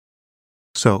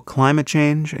 So climate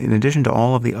change, in addition to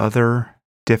all of the other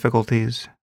difficulties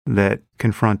that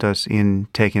confront us in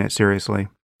taking it seriously,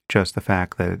 just the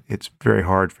fact that it's very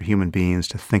hard for human beings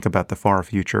to think about the far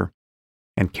future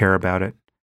and care about it.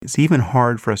 It's even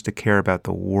hard for us to care about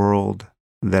the world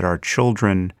that our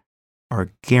children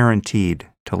are guaranteed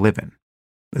to live in.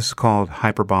 This is called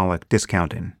hyperbolic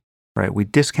discounting, right? We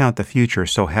discount the future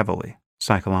so heavily,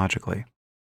 psychologically,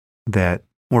 that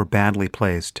we're badly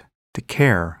placed to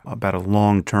care about a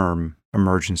long-term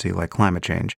emergency like climate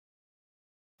change.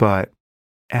 But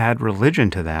add religion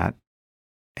to that,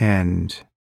 and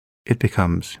it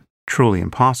becomes truly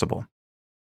impossible.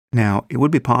 Now, it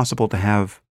would be possible to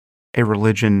have a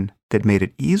religion that made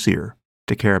it easier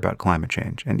to care about climate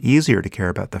change and easier to care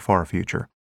about the far future.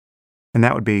 And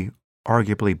that would be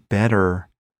arguably better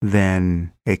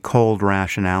than a cold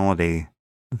rationality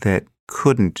that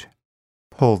couldn't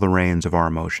pull the reins of our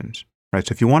emotions. Right?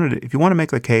 So if you want to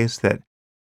make the case that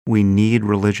we need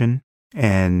religion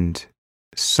and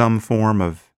some form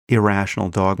of irrational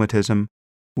dogmatism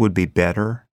would be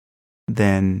better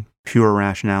than pure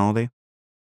rationality,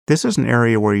 this is an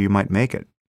area where you might make it.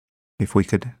 If we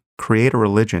could create a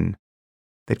religion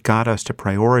that got us to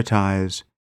prioritize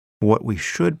what we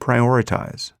should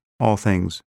prioritize, all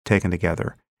things taken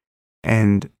together,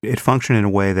 and it functioned in a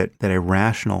way that a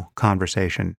rational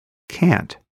conversation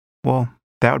can't, well,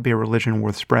 that would be a religion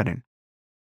worth spreading.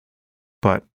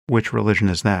 But which religion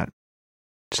is that?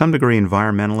 To some degree,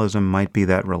 environmentalism might be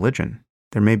that religion.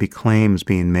 There may be claims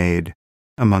being made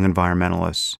among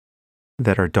environmentalists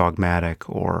that are dogmatic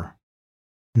or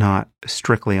not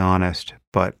strictly honest,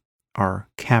 but are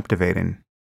captivating.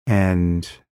 And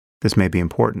this may be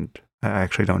important. I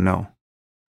actually don't know.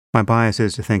 My bias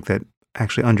is to think that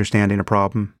actually understanding a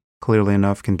problem clearly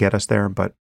enough can get us there,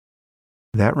 but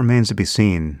that remains to be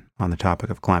seen on the topic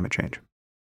of climate change.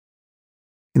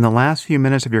 In the last few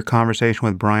minutes of your conversation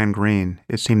with Brian Greene,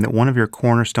 it seemed that one of your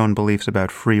cornerstone beliefs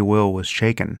about free will was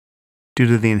shaken. Due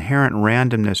to the inherent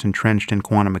randomness entrenched in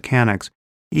quantum mechanics,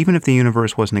 even if the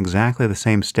universe was in exactly the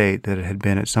same state that it had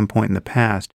been at some point in the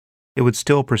past, it would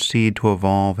still proceed to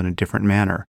evolve in a different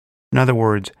manner. In other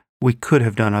words, we could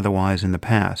have done otherwise in the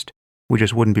past. We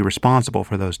just wouldn't be responsible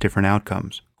for those different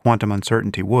outcomes. Quantum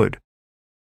uncertainty would.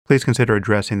 Please consider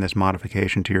addressing this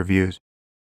modification to your views.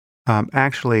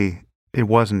 Actually, it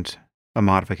wasn't a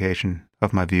modification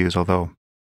of my views, although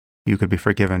you could be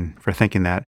forgiven for thinking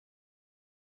that.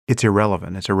 It's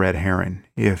irrelevant. It's a red herring.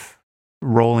 If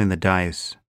rolling the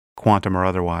dice, quantum or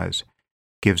otherwise,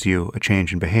 gives you a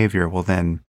change in behavior, well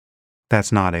then,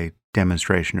 that's not a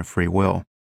demonstration of free will.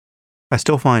 I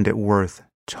still find it worth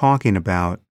talking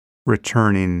about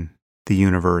returning the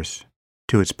universe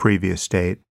to its previous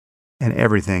state and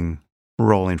everything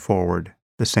rolling forward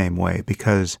the same way,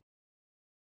 because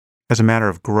as a matter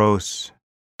of gross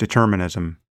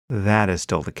determinism, that is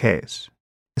still the case.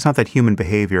 It's not that human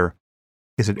behavior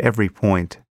is at every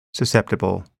point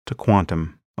susceptible to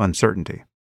quantum uncertainty.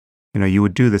 You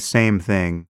would do the same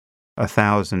thing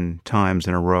 1,000 times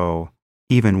in a row,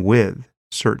 even with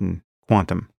certain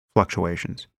quantum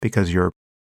fluctuations, because you're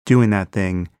doing that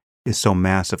thing is so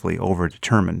massively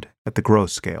overdetermined at the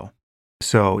gross scale.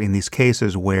 So in these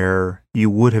cases where you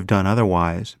would have done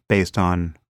otherwise based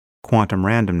on quantum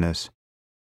randomness,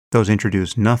 those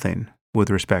introduce nothing with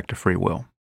respect to free will.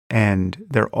 And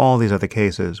there are all these other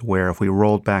cases where if we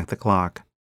rolled back the clock,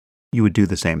 you would do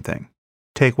the same thing.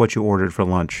 Take what you ordered for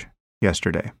lunch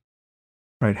yesterday.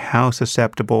 Right? How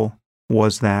susceptible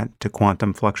was that to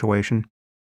quantum fluctuation?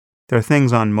 There are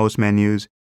things on most menus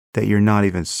that you're not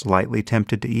even slightly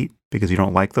tempted to eat because you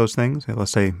don't like those things.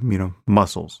 Let's say,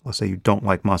 mussels. Let's say you don't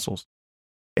like mussels.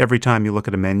 Every time you look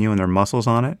at a menu and there are mussels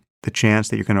on it, the chance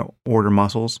that you're going to order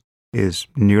mussels is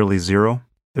nearly zero.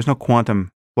 There's no quantum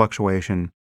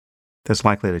fluctuation that's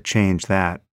likely to change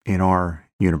that in our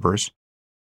universe.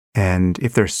 And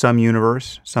if there's some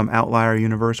outlier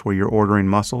universe where you're ordering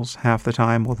mussels half the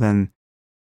time, well then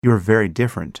you're very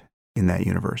different in that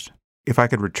universe. If I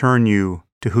could return you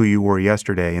to who you were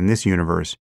yesterday in this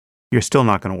universe, you're still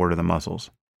not going to order the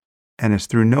mussels. And it's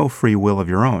through no free will of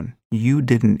your own. You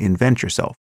didn't invent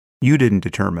yourself. You didn't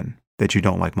determine that you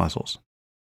don't like mussels.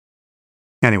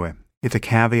 Anyway, it's a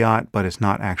caveat, but it's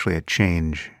not actually a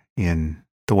change in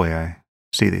the way I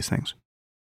see these things.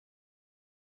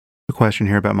 A question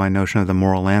here about my notion of the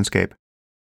moral landscape.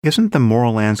 Isn't the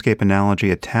moral landscape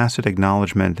analogy a tacit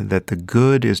acknowledgement that the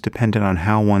good is dependent on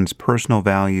how one's personal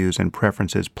values and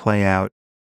preferences play out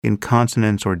in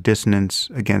consonance or dissonance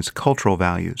against cultural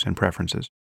values and preferences?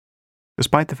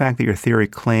 Despite the fact that your theory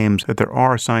claims that there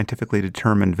are scientifically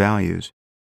determined values,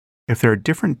 if there are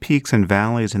different peaks and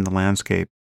valleys in the landscape,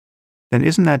 then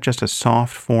isn't that just a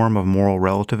soft form of moral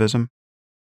relativism?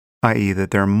 I.e.,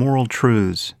 that there are moral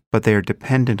truths, but they are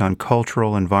dependent on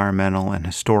cultural, environmental, and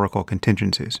historical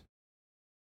contingencies.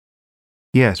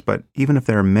 Yes, but even if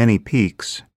there are many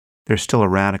peaks, there's still a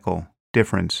radical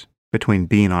difference between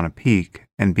being on a peak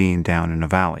and being down in a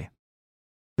valley.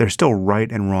 There's still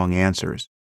right and wrong answers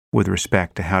with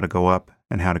respect to how to go up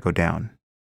and how to go down.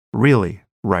 Really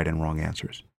right and wrong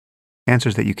answers.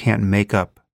 Answers that you can't make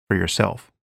up for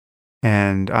yourself.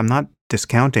 And I'm not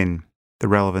discounting the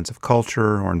relevance of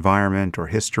culture or environment or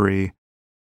history.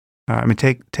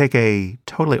 Take a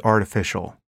totally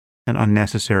artificial and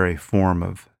unnecessary form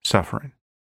of suffering.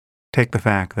 Take the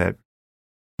fact that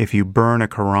if you burn a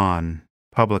Quran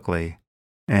publicly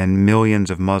and millions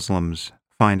of Muslims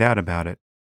find out about it,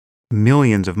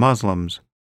 millions of Muslims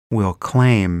will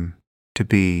claim to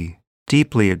be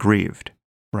deeply aggrieved,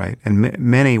 right? And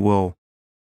many will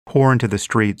pour into the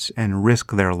streets and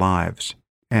risk their lives,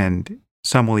 and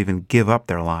some will even give up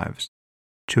their lives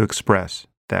to express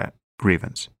that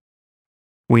grievance.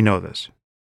 We know this.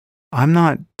 I'm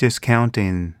not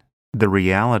discounting the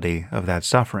reality of that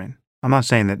suffering. I'm not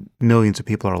saying that millions of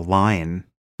people are lying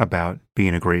about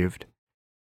being aggrieved.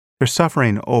 They're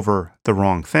suffering over the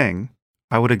wrong thing.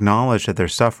 I would acknowledge that their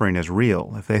suffering is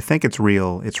real. If they think it's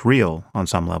real on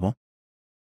some level.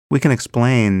 We can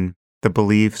explain the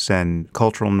beliefs and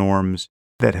cultural norms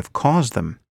that have caused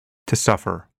them to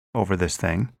suffer over this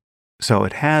thing. So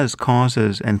it has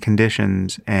causes and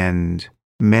conditions, and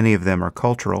many of them are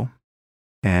cultural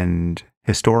and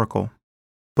historical.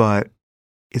 But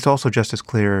it's also just as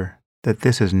clear that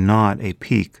this is not a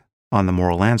peak on the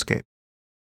moral landscape.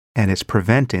 And it's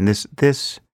preventing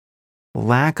this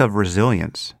lack of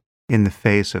resilience in the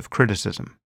face of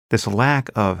criticism, this lack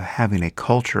of having a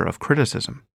culture of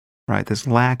criticism, right? This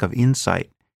lack of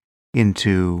insight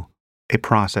into a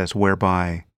process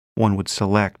whereby one would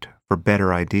select for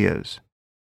better ideas,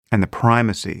 and the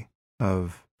primacy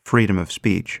of freedom of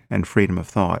speech and freedom of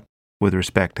thought with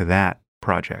respect to that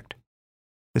project.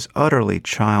 This utterly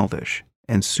childish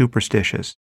and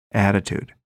superstitious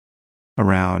attitude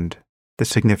around the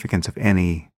significance of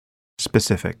any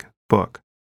specific book.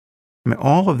 I mean,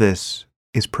 all of this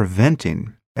is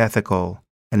preventing ethical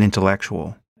and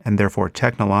intellectual, and therefore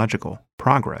technological,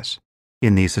 progress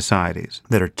in these societies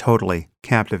that are totally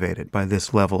captivated by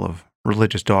this level of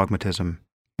religious dogmatism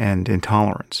and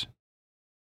intolerance.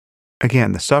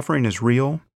 Again, the suffering is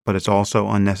real, but it's also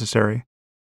unnecessary,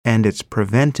 and it's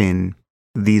preventing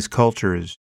these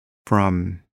cultures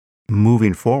from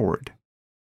moving forward.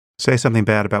 Say something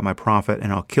bad about my prophet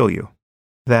and I'll kill you.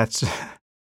 That's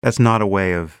not a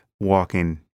way of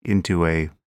walking into a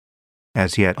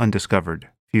as yet undiscovered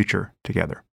future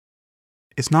together.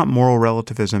 It's not moral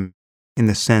relativism in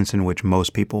the sense in which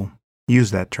most people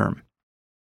use that term.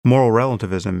 Moral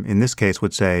relativism in this case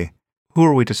would say, who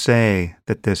are we to say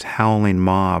that this howling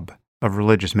mob of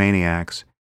religious maniacs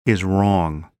is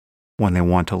wrong when they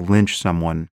want to lynch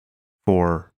someone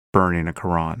for burning a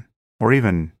Quran, or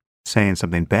even saying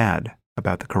something bad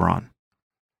about the Quran?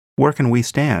 Where can we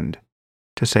stand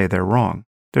to say they're wrong?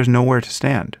 There's nowhere to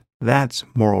stand. That's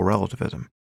moral relativism.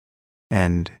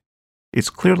 And it's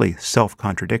clearly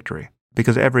self-contradictory,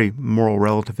 because every moral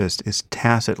relativist is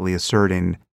tacitly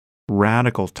asserting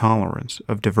radical tolerance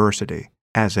of diversity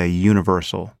as a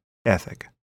universal ethic.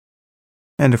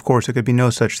 And of course, it could be no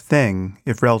such thing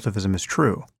if relativism is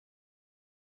true.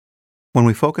 When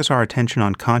we focus our attention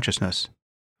on consciousness,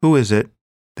 who is it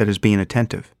that is being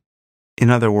attentive? In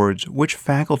other words, which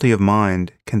faculty of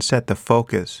mind can set the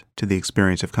focus to the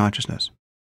experience of consciousness?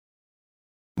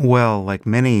 Well, like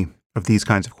many of these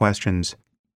kinds of questions,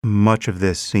 much of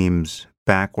this seems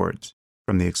backwards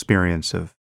from the experience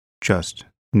of just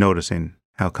noticing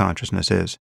how consciousness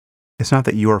is. It's not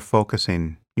that you are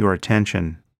focusing your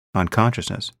attention on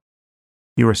consciousness.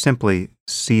 You are simply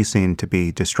ceasing to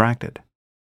be distracted,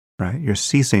 right? You're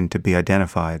ceasing to be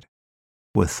identified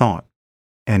with thought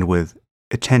and with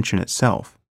attention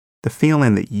itself. The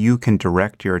feeling that you can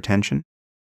direct your attention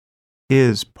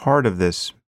is part of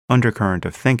this undercurrent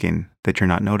of thinking that you're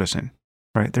not noticing,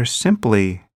 right? There's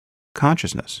simply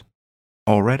consciousness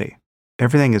already.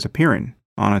 Everything is appearing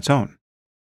on its own,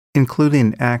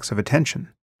 including acts of attention.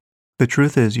 The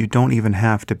truth is, you don't even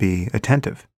have to be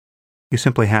attentive. You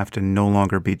simply have to no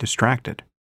longer be distracted.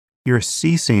 You're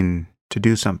ceasing to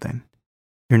do something.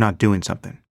 You're not doing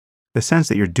something. The sense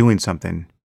that you're doing something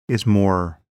is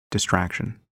more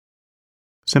distraction.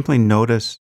 Simply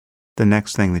notice the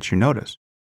next thing that you notice.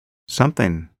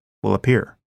 Something will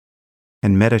appear.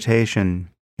 And meditation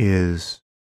is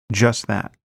just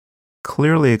that.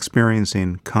 Clearly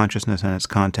experiencing consciousness and its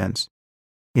contents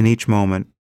in each moment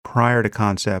prior to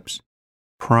concepts,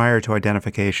 prior to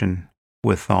identification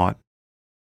with thought.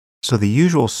 So the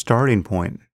usual starting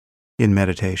point in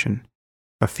meditation,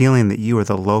 a feeling that you are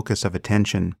the locus of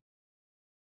attention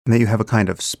and that you have a kind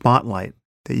of spotlight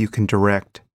that you can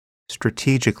direct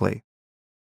strategically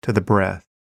to the breath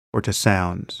or to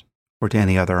sounds or to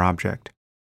any other object.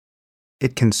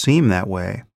 It can seem that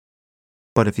way,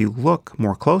 but if you look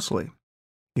more closely,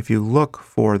 if you look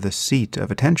for the seat of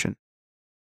attention,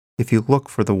 if you look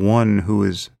for the one who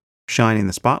is shining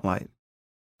the spotlight,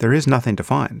 there is nothing to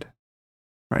find,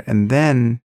 right? And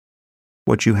then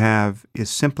what you have is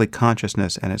simply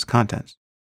consciousness and its contents.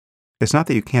 It's not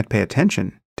that you can't pay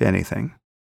attention to anything.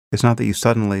 It's not that you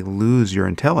suddenly lose your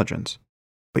intelligence,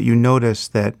 but you notice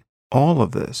that all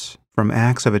of this, from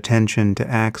acts of attention to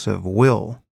acts of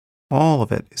will, all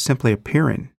of it is simply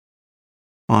appearing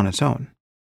on its own.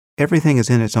 Everything is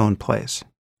in its own place,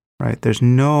 right? There's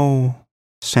no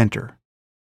center.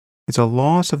 It's a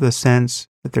loss of the sense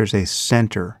that there's a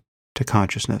center to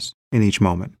consciousness in each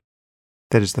moment.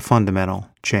 That is the fundamental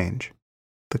change.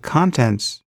 The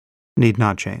contents need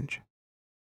not change.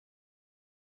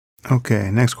 Okay,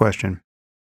 next question.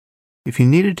 If you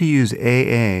needed to use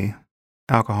AA,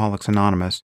 Alcoholics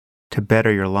Anonymous, to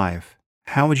better your life,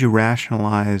 how would you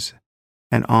rationalize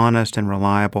an honest and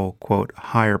reliable, quote,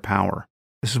 higher power?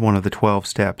 This is one of the 12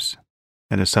 steps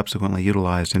and is subsequently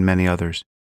utilized in many others.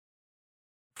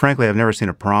 Frankly, I've never seen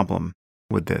a problem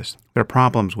with this. There are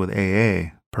problems with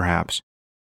AA, perhaps.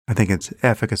 I think its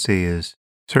efficacy is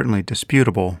certainly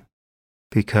disputable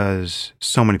because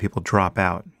so many people drop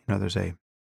out. There's a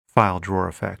file drawer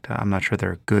effect. I'm not sure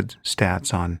there are good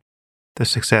stats on the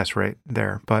success rate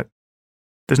there, but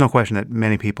there's no question that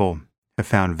many people have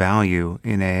found value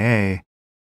in AA,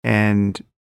 and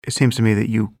it seems to me that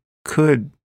you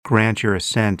could grant your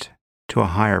assent to a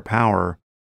higher power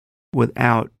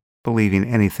without believing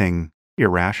anything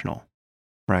irrational,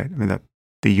 right? I mean,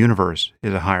 the universe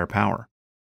is a higher power.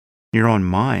 Your own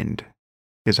mind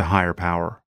is a higher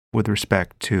power with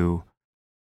respect to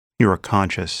your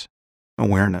conscious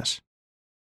awareness.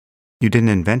 You didn't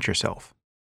invent yourself.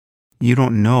 You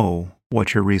don't know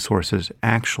what your resources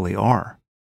actually are.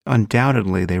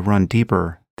 Undoubtedly, they run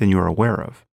deeper than you are aware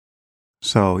of.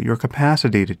 So your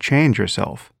capacity to change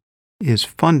yourself is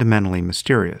fundamentally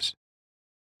mysterious.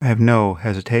 I have no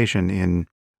hesitation in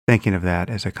thinking of that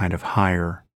as a kind of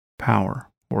higher power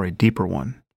or a deeper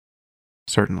one.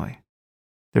 Certainly.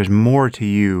 There's more to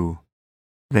you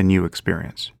than you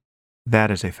experience.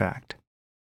 That is a fact.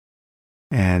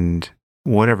 And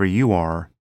whatever you are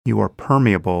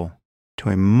permeable to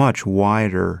a much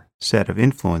wider set of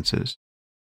influences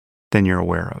than you're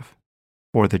aware of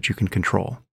or that you can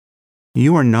control.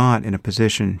 You are not in a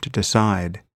position to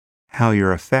decide how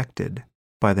you're affected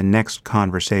by the next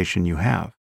conversation you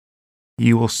have.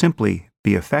 You will simply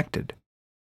be affected.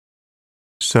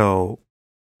 So,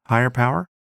 higher power?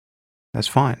 That's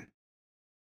fine.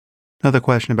 Another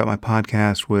question about my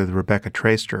podcast with Rebecca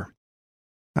Traister.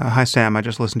 Hi, Sam. I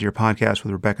just listened to your podcast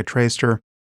with Rebecca Traister.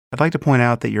 I'd like to point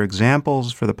out that your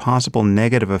examples for the possible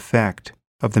negative effect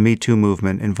of the Me Too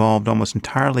movement involved almost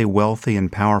entirely wealthy and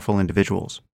powerful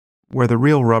individuals. Where the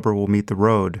real rubber will meet the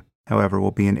road, however,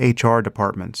 will be in HR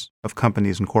departments of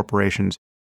companies and corporations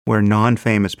where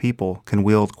non-famous people can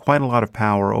wield quite a lot of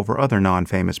power over other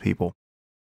non-famous people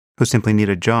who simply need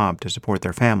a job to support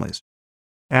their families.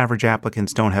 Average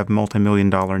applicants don't have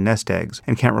multi-million-dollar nest eggs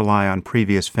and can't rely on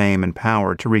previous fame and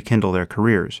power to rekindle their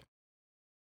careers.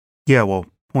 Yeah, well,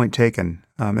 point taken.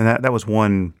 And that was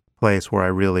one place where I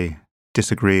really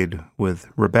disagreed with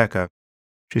Rebecca.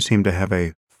 She seemed to have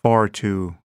a far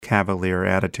too cavalier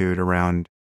attitude around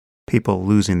people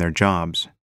losing their jobs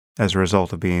as a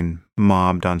result of being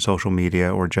mobbed on social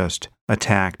media or just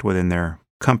attacked within their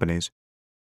companies.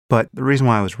 But the reason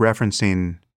why I was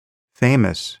referencing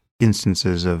famous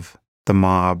instances of the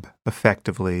mob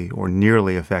effectively or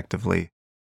nearly effectively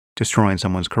destroying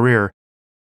someone's career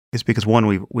is because,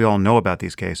 one, we all know about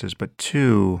these cases, but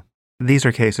two, these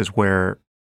are cases where,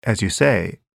 as you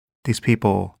say, these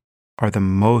people are the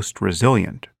most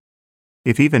resilient.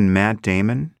 If even Matt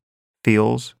Damon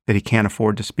feels that he can't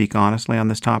afford to speak honestly on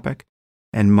this topic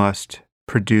and must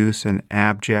produce an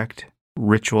abject,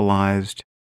 ritualized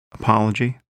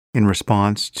apology in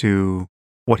response to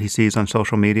what he sees on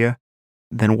social media,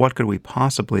 then what could we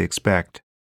possibly expect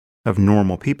of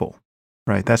normal people,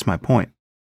 right? That's my point.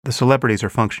 The celebrities are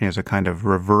functioning as a kind of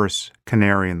reverse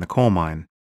canary in the coal mine,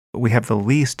 but we have the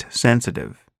least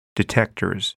sensitive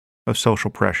detectors of social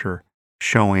pressure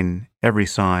showing every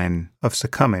sign of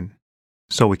succumbing,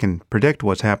 so we can predict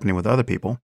what's happening with other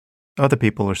people. Other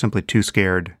people are simply too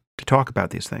scared to talk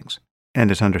about these things, and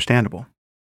it's understandable.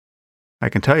 I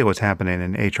can tell you what's happening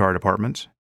in HR departments.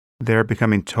 They're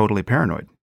becoming totally paranoid.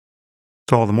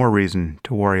 It's all the more reason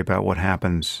to worry about what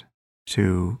happens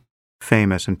to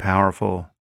famous and powerful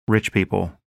rich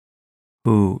people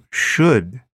who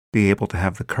should be able to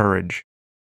have the courage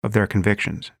of their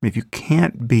convictions. If you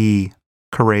can't be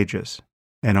courageous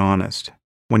and honest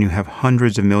when you have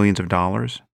hundreds of millions of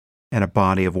dollars and a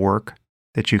body of work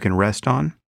that you can rest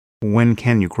on, when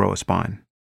can you grow a spine?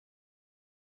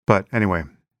 But anyway,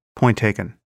 point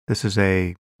taken. This is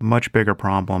a much bigger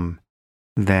problem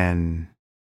than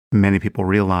many people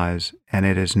realize, and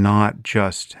it is not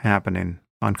just happening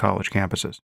on college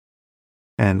campuses.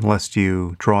 And lest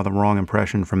you draw the wrong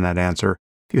impression from that answer,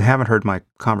 if you haven't heard my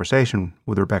conversation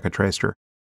with Rebecca Traister,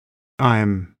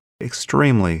 I'm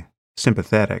extremely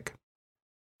sympathetic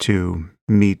to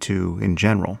Me Too in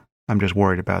general. I'm just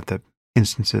worried about the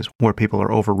instances where people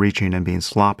are overreaching and being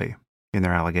sloppy in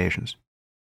their allegations.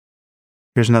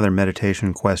 Here's another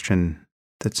meditation question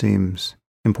that seems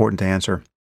important to answer.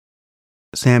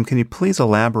 Sam, can you please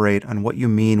elaborate on what you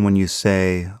mean when you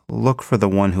say, look for the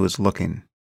one who is looking,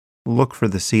 look for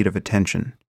the seed of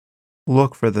attention,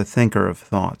 look for the thinker of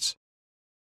thoughts?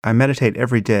 I meditate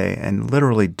every day and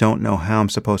literally don't know how I'm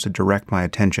supposed to direct my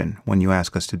attention when you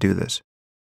ask us to do this.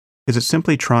 Is it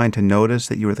simply trying to notice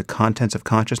that you are the contents of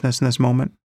consciousness in this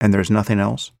moment and there's nothing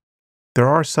else? There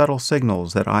are subtle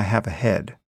signals that I have a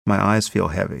head, my eyes feel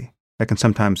heavy, I can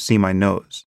sometimes see my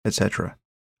nose, etc.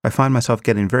 I find myself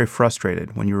getting very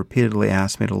frustrated when you repeatedly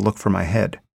ask me to look for my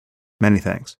head. Many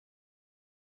thanks.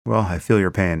 Well, I feel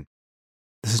your pain.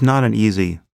 This is not an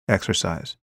easy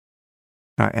exercise.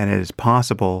 And it is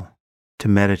possible to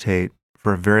meditate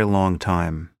for a very long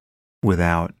time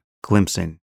without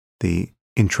glimpsing the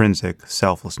intrinsic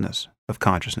selflessness of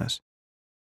consciousness.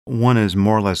 One is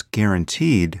more or less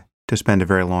guaranteed to spend a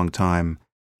very long time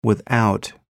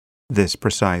without this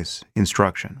precise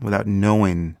instruction, without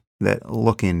knowing that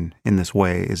looking in this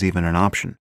way is even an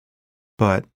option.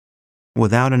 But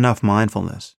without enough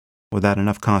mindfulness, without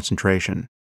enough concentration,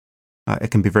 it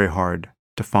can be very hard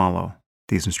to follow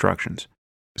these instructions.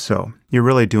 So you're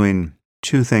really doing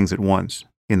two things at once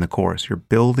in the course. You're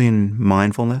building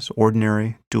mindfulness,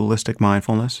 ordinary dualistic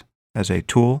mindfulness, as a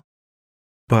tool,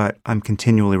 but I'm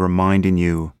continually reminding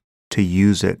you to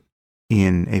use it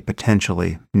in a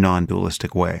potentially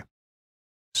non-dualistic way.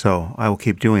 So I will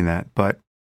keep doing that, but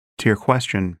to your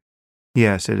question,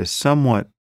 yes, it is somewhat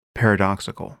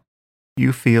paradoxical.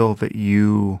 You feel that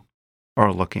you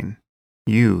are looking,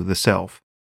 you, the self,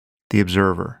 the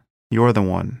observer, you're the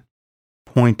one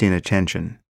pointing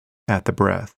attention at the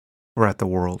breath or at the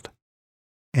world.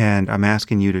 And I'm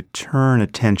asking you to turn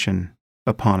attention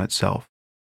upon itself.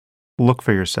 Look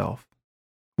for yourself.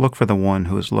 Look for the one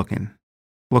who is looking.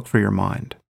 Look for your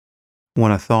mind.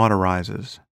 When a thought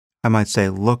arises, I might say,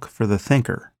 look for the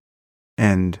thinker.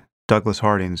 And Douglas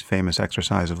Harding's famous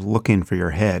exercise of looking for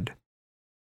your head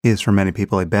is for many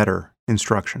people a better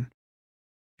instruction.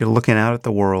 You're looking out at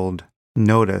the world,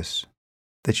 notice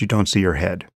that you don't see your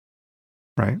head,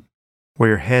 right? Where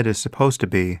your head is supposed to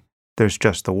be, there's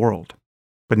just the world.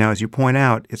 But now, as you point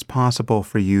out, it's possible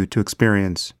for you to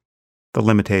experience the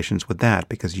limitations with that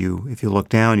because if you look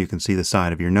down, you can see the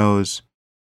side of your nose.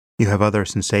 You have other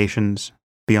sensations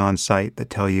beyond sight that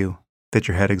tell you that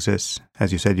your head exists.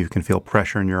 As you said, you can feel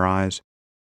pressure in your eyes.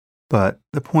 But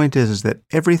the point is that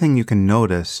everything you can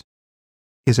notice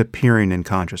is appearing in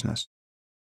consciousness,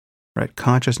 right?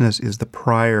 Consciousness is the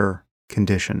prior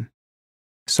condition.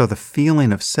 So the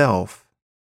feeling of self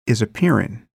is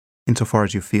appearing insofar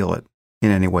as you feel it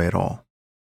in any way at all.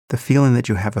 The feeling that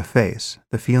you have a face,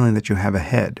 the feeling that you have a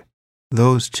head,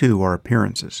 those two are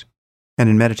appearances. And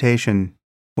in meditation,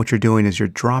 what you're doing is you're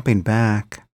dropping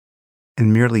back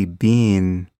and merely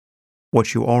being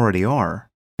what you already are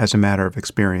as a matter of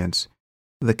experience,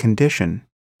 the condition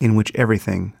in which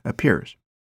everything appears.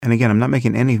 And again, I'm not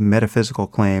making any metaphysical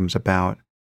claims about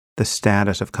the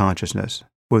status of consciousness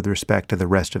with respect to the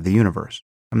rest of the universe.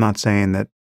 I'm not saying that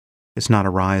it's not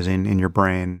arising in your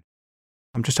brain.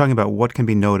 I'm just talking about what can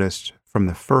be noticed from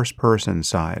the first person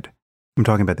side. I'm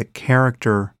talking about the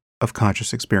character of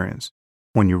conscious experience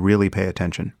when you really pay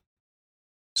attention.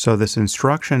 So this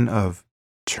instruction of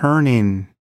turning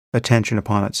attention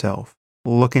upon itself,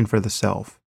 looking for the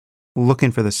self,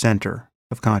 looking for the center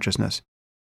of consciousness,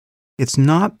 it's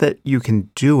not that you can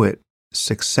do it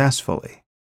successfully.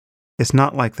 It's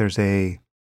not like there's a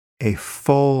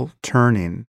full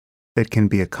turning that can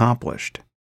be accomplished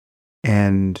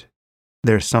and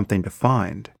there's something to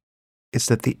find. It's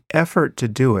that the effort to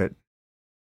do it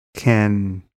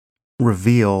can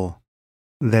reveal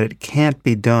that it can't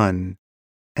be done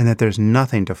and that there's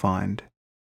nothing to find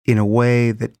in a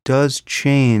way that does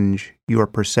change your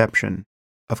perception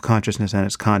of consciousness and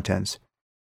its contents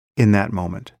in that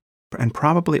moment, and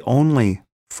probably only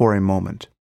for a moment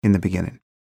in the beginning.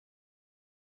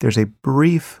 There's a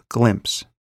brief glimpse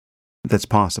that's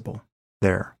possible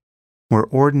there, where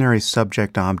ordinary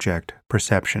subject-object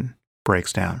perception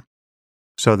breaks down.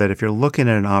 So that if you're looking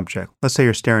at an object, let's say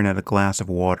you're staring at a glass of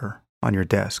water on your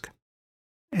desk,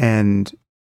 and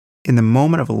in the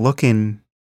moment of looking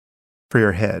for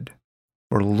your head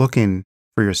or looking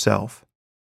for yourself,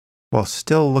 while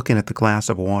still looking at the glass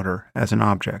of water as an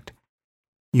object,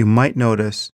 you might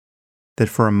notice that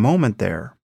for a moment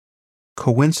there,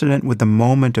 coincident with the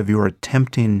moment of your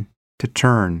attempting to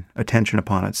turn attention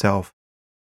upon itself,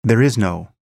 there is no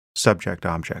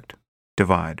subject-object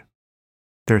divide.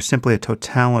 There is simply a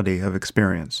totality of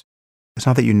experience. It's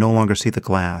not that you no longer see the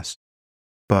glass,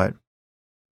 but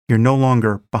you're no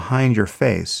longer behind your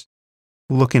face,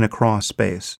 looking across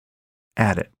space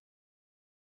at it.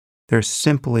 There's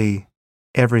simply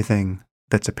everything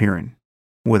that's appearing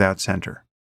without center.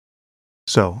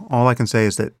 So all I can say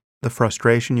is that the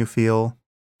frustration you feel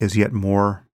is yet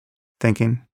more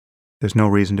thinking. There's no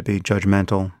reason to be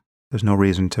judgmental. There's no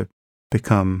reason to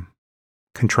become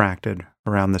contracted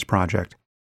around this project.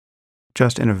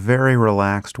 Just in a very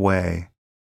relaxed way,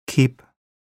 keep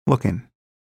looking,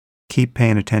 keep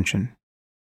paying attention,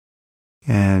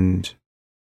 and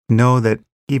know that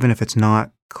even if it's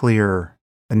not clear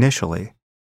initially,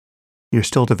 you're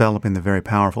still developing the very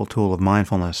powerful tool of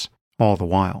mindfulness all the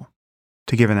while.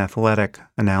 To give an athletic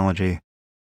analogy,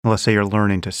 let's say you're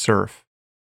learning to surf,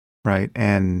 right?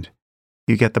 And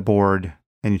you get the board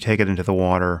and you take it into the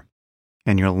water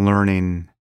and you're learning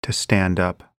to stand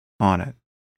up on it,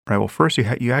 right? Well, first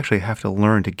you actually have to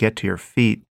learn to get to your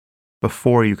feet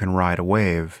before you can ride a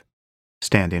wave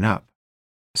standing up.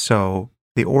 So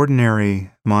the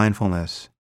ordinary mindfulness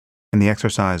and the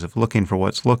exercise of looking for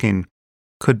what's looking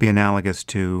could be analogous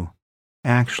to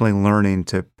actually learning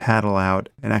to paddle out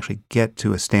and actually get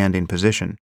to a standing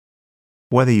position.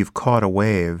 Whether you've caught a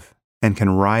wave and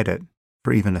can ride it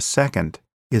for even a second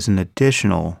is an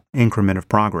additional increment of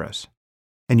progress.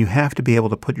 And you have to be able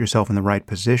to put yourself in the right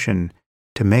position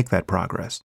to make that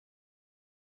progress.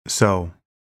 So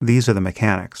these are the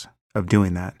mechanics of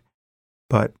doing that.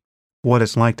 But what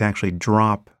it's like to actually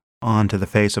drop onto the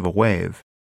face of a wave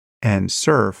and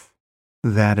surf,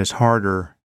 that is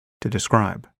harder to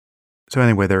describe. So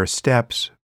anyway, there are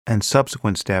steps, and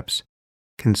subsequent steps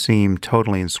can seem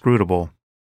totally inscrutable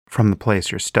from the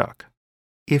place you're stuck.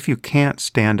 If you can't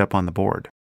stand up on the board,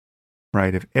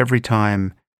 right, if every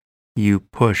time you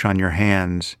push on your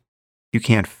hands, you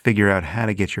can't figure out how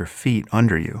to get your feet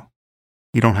under you,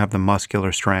 you don't have the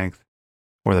muscular strength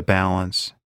or the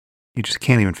balance, you just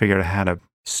can't even figure out how to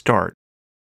start,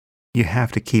 you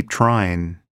have to keep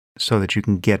trying so that you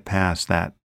can get past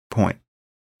that point.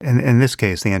 And in this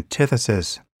case, the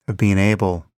antithesis of being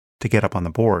able to get up on the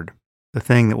board, the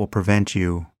thing that will prevent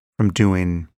you from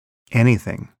doing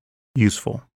anything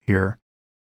useful here,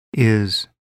 is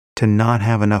to not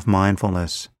have enough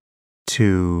mindfulness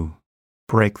to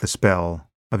break the spell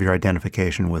of your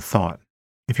identification with thought.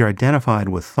 If you're identified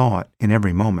with thought in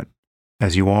every moment,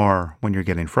 as you are when you're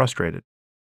getting frustrated,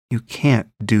 you can't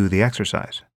do the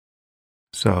exercise.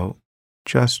 So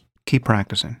just keep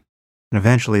practicing. And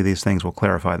eventually these things will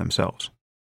clarify themselves.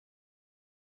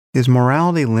 Is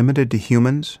morality limited to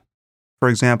humans? For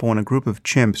example, when a group of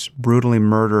chimps brutally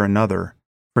murder another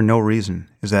for no reason,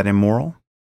 is that immoral?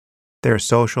 They are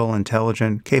social,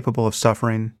 intelligent, capable of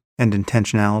suffering and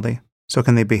intentionality, so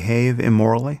can they behave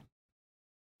immorally?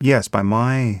 Yes, by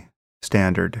my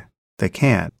standard, they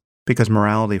can, because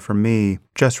morality for me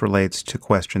just relates to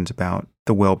questions about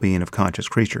the well-being of conscious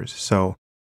creatures. So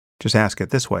just ask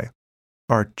it this way.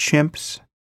 Are chimps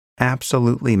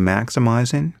absolutely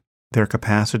maximizing their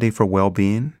capacity for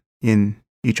well-being in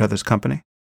each other's company?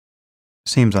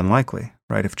 Seems unlikely,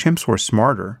 right? If chimps were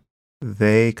smarter,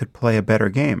 they could play a better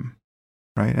game,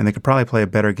 right? And they could probably play a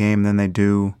better game than they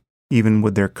do even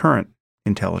with their current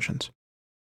intelligence.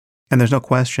 And there's no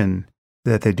question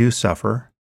that they do suffer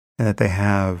and that they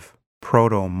have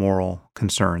proto-moral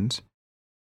concerns.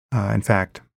 In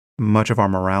fact, much of our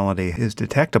morality is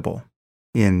detectable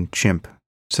in chimp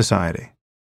society.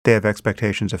 They have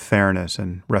expectations of fairness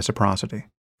and reciprocity,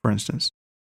 for instance.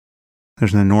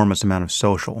 There's an enormous amount of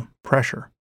social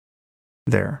pressure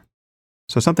there.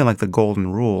 So something like the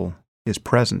golden rule is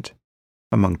present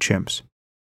among chimps.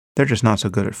 They're just not so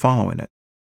good at following it,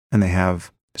 and they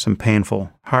have some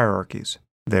painful hierarchies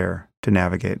there to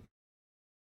navigate.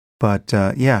 But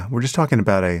we're just talking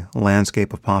about a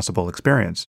landscape of possible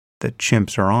experience that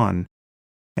chimps are on,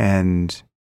 and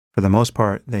For the most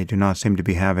part, they do not seem to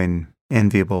be having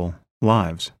enviable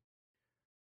lives.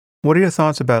 What are your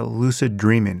thoughts about lucid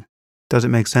dreaming? Does it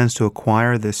make sense to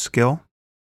acquire this skill?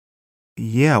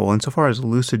 Yeah, well, insofar as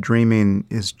lucid dreaming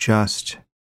is just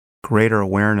greater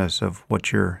awareness of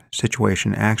what your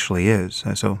situation actually is.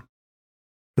 So,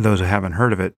 for those who haven't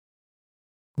heard of it,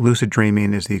 lucid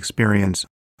dreaming is the experience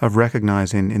of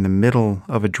recognizing in the middle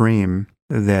of a dream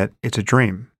that it's a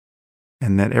dream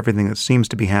and that everything that seems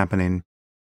to be happening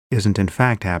isn't in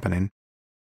fact happening.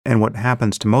 And what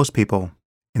happens to most people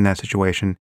in that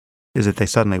situation is that they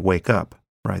suddenly wake up,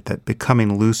 right? That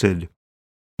becoming lucid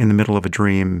in the middle of a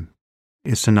dream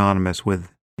is synonymous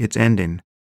with its ending.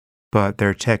 But there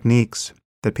are techniques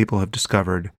that people have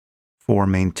discovered for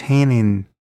maintaining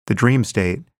the dream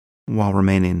state while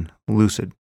remaining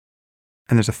lucid.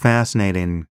 And there's a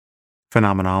fascinating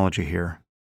phenomenology here.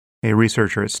 A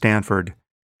researcher at Stanford,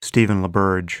 Stephen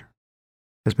LaBerge,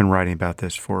 has been writing about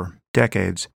this for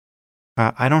decades.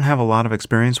 I don't have a lot of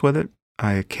experience with it.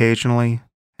 I occasionally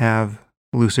have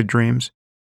lucid dreams,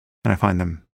 and I find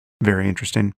them very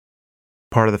interesting.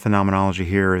 Part of the phenomenology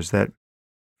here is that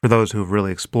for those who have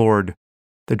really explored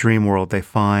the dream world, they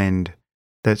find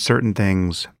that certain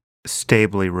things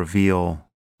stably reveal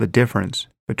the difference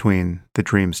between the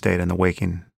dream state and the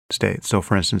waking state. So,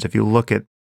 for instance, if you look at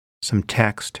some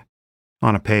text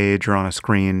on a page or on a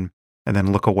screen and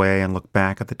then look away and look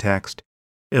back at the text,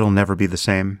 it'll never be the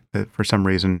same. For some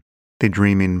reason, the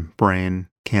dreaming brain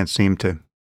can't seem to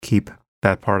keep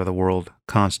that part of the world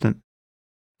constant.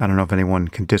 I don't know if anyone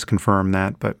can disconfirm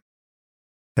that, but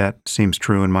that seems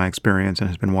true in my experience and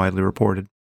has been widely reported.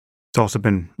 It's also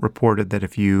been reported that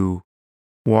if you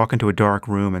walk into a dark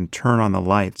room and turn on the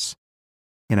lights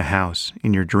in a house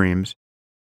in your dreams,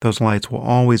 those lights will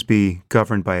always be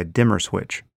governed by a dimmer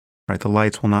switch, right? The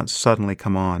lights will not suddenly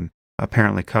come on,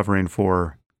 apparently covering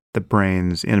for the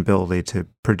brain's inability to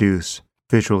produce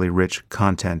visually rich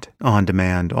content on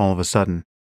demand all of a sudden.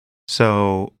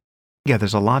 So, yeah,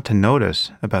 there's a lot to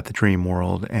notice about the dream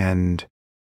world, and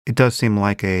it does seem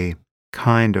like a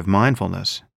kind of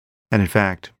mindfulness. And in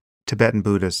fact, Tibetan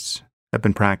Buddhists have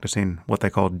been practicing what they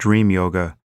call dream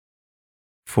yoga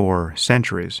for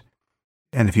centuries.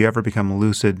 And if you ever become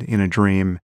lucid in a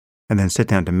dream and then sit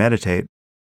down to meditate,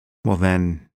 well,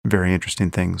 then very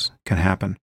interesting things can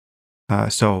happen.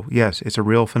 So, yes, it's a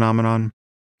real phenomenon.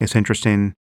 It's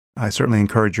interesting. I certainly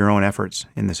encourage your own efforts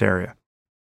in this area.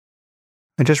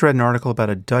 I just read an article about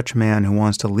a Dutch man who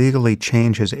wants to legally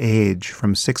change his age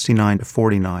from 69 to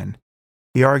 49.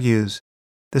 He argues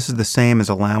this is the same as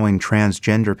allowing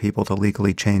transgender people to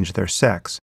legally change their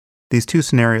sex. These two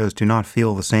scenarios do not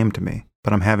feel the same to me,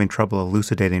 but I'm having trouble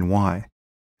elucidating why.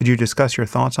 Could you discuss your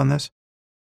thoughts on this?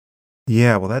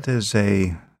 Yeah, well, that is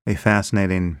a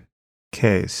fascinating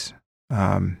case.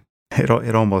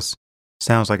 It almost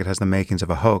sounds like it has the makings of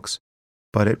a hoax,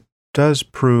 but it does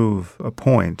prove a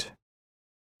point.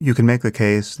 You can make the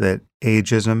case that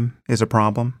ageism is a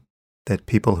problem, that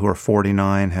people who are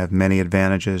 49 have many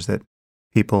advantages that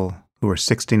people who are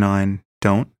 69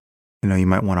 don't. You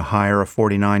might want to hire a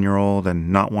 49-year-old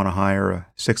and not want to hire a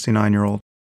 69-year-old.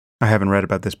 I haven't read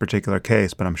about this particular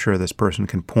case, but I'm sure this person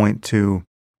can point to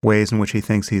ways in which he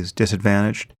thinks he's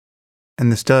disadvantaged.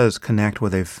 And this does connect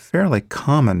with a fairly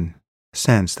common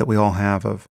sense that we all have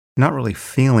of not really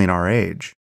feeling our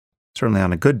age. Certainly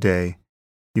on a good day,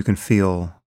 you can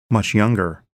feel much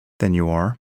younger than you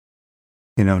are.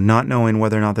 Not knowing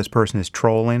whether or not this person is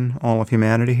trolling all of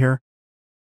humanity here,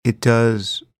 it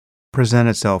does present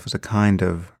itself as a kind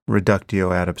of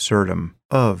reductio ad absurdum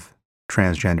of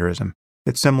transgenderism.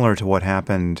 It's similar to what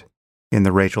happened in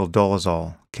the Rachel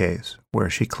Dolezal case, where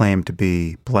she claimed to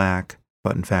be black,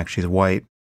 but in fact she's white,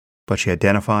 but she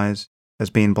identifies as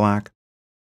being black.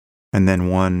 And then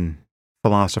one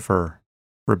philosopher,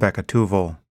 Rebecca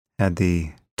Traister, had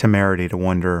the temerity to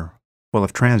wonder, well,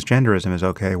 if transgenderism is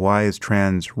okay, why is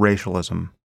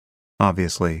transracialism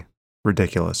obviously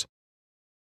ridiculous?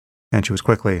 And she was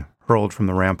quickly hurled from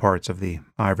the ramparts of the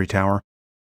ivory tower.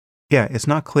 Yeah, it's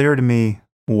not clear to me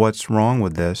what's wrong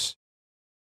with this,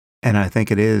 and I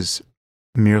think it is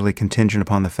merely contingent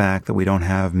upon the fact that we don't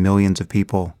have millions of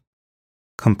people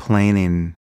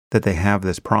complaining that they have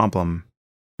this problem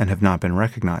and have not been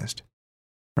recognized,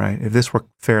 right? If this were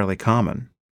fairly common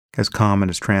as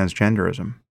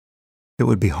transgenderism, it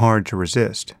would be hard to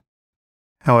resist.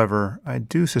 However, I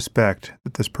do suspect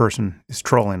that this person is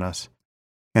trolling us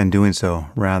and doing so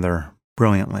rather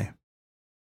brilliantly.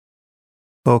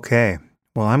 Okay,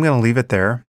 well, I'm going to leave it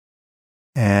there.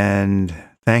 And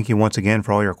thank you once again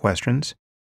for all your questions.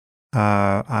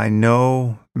 I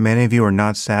know many of you are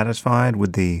not satisfied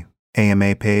with the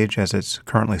AMA page as it's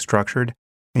currently structured.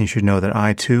 And you should know that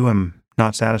I, too, am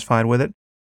not satisfied with it.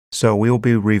 So we will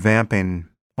be revamping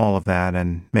all of that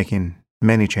and making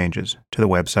many changes to the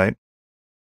website.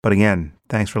 But again,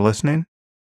 thanks for listening.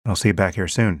 I'll see you back here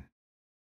soon.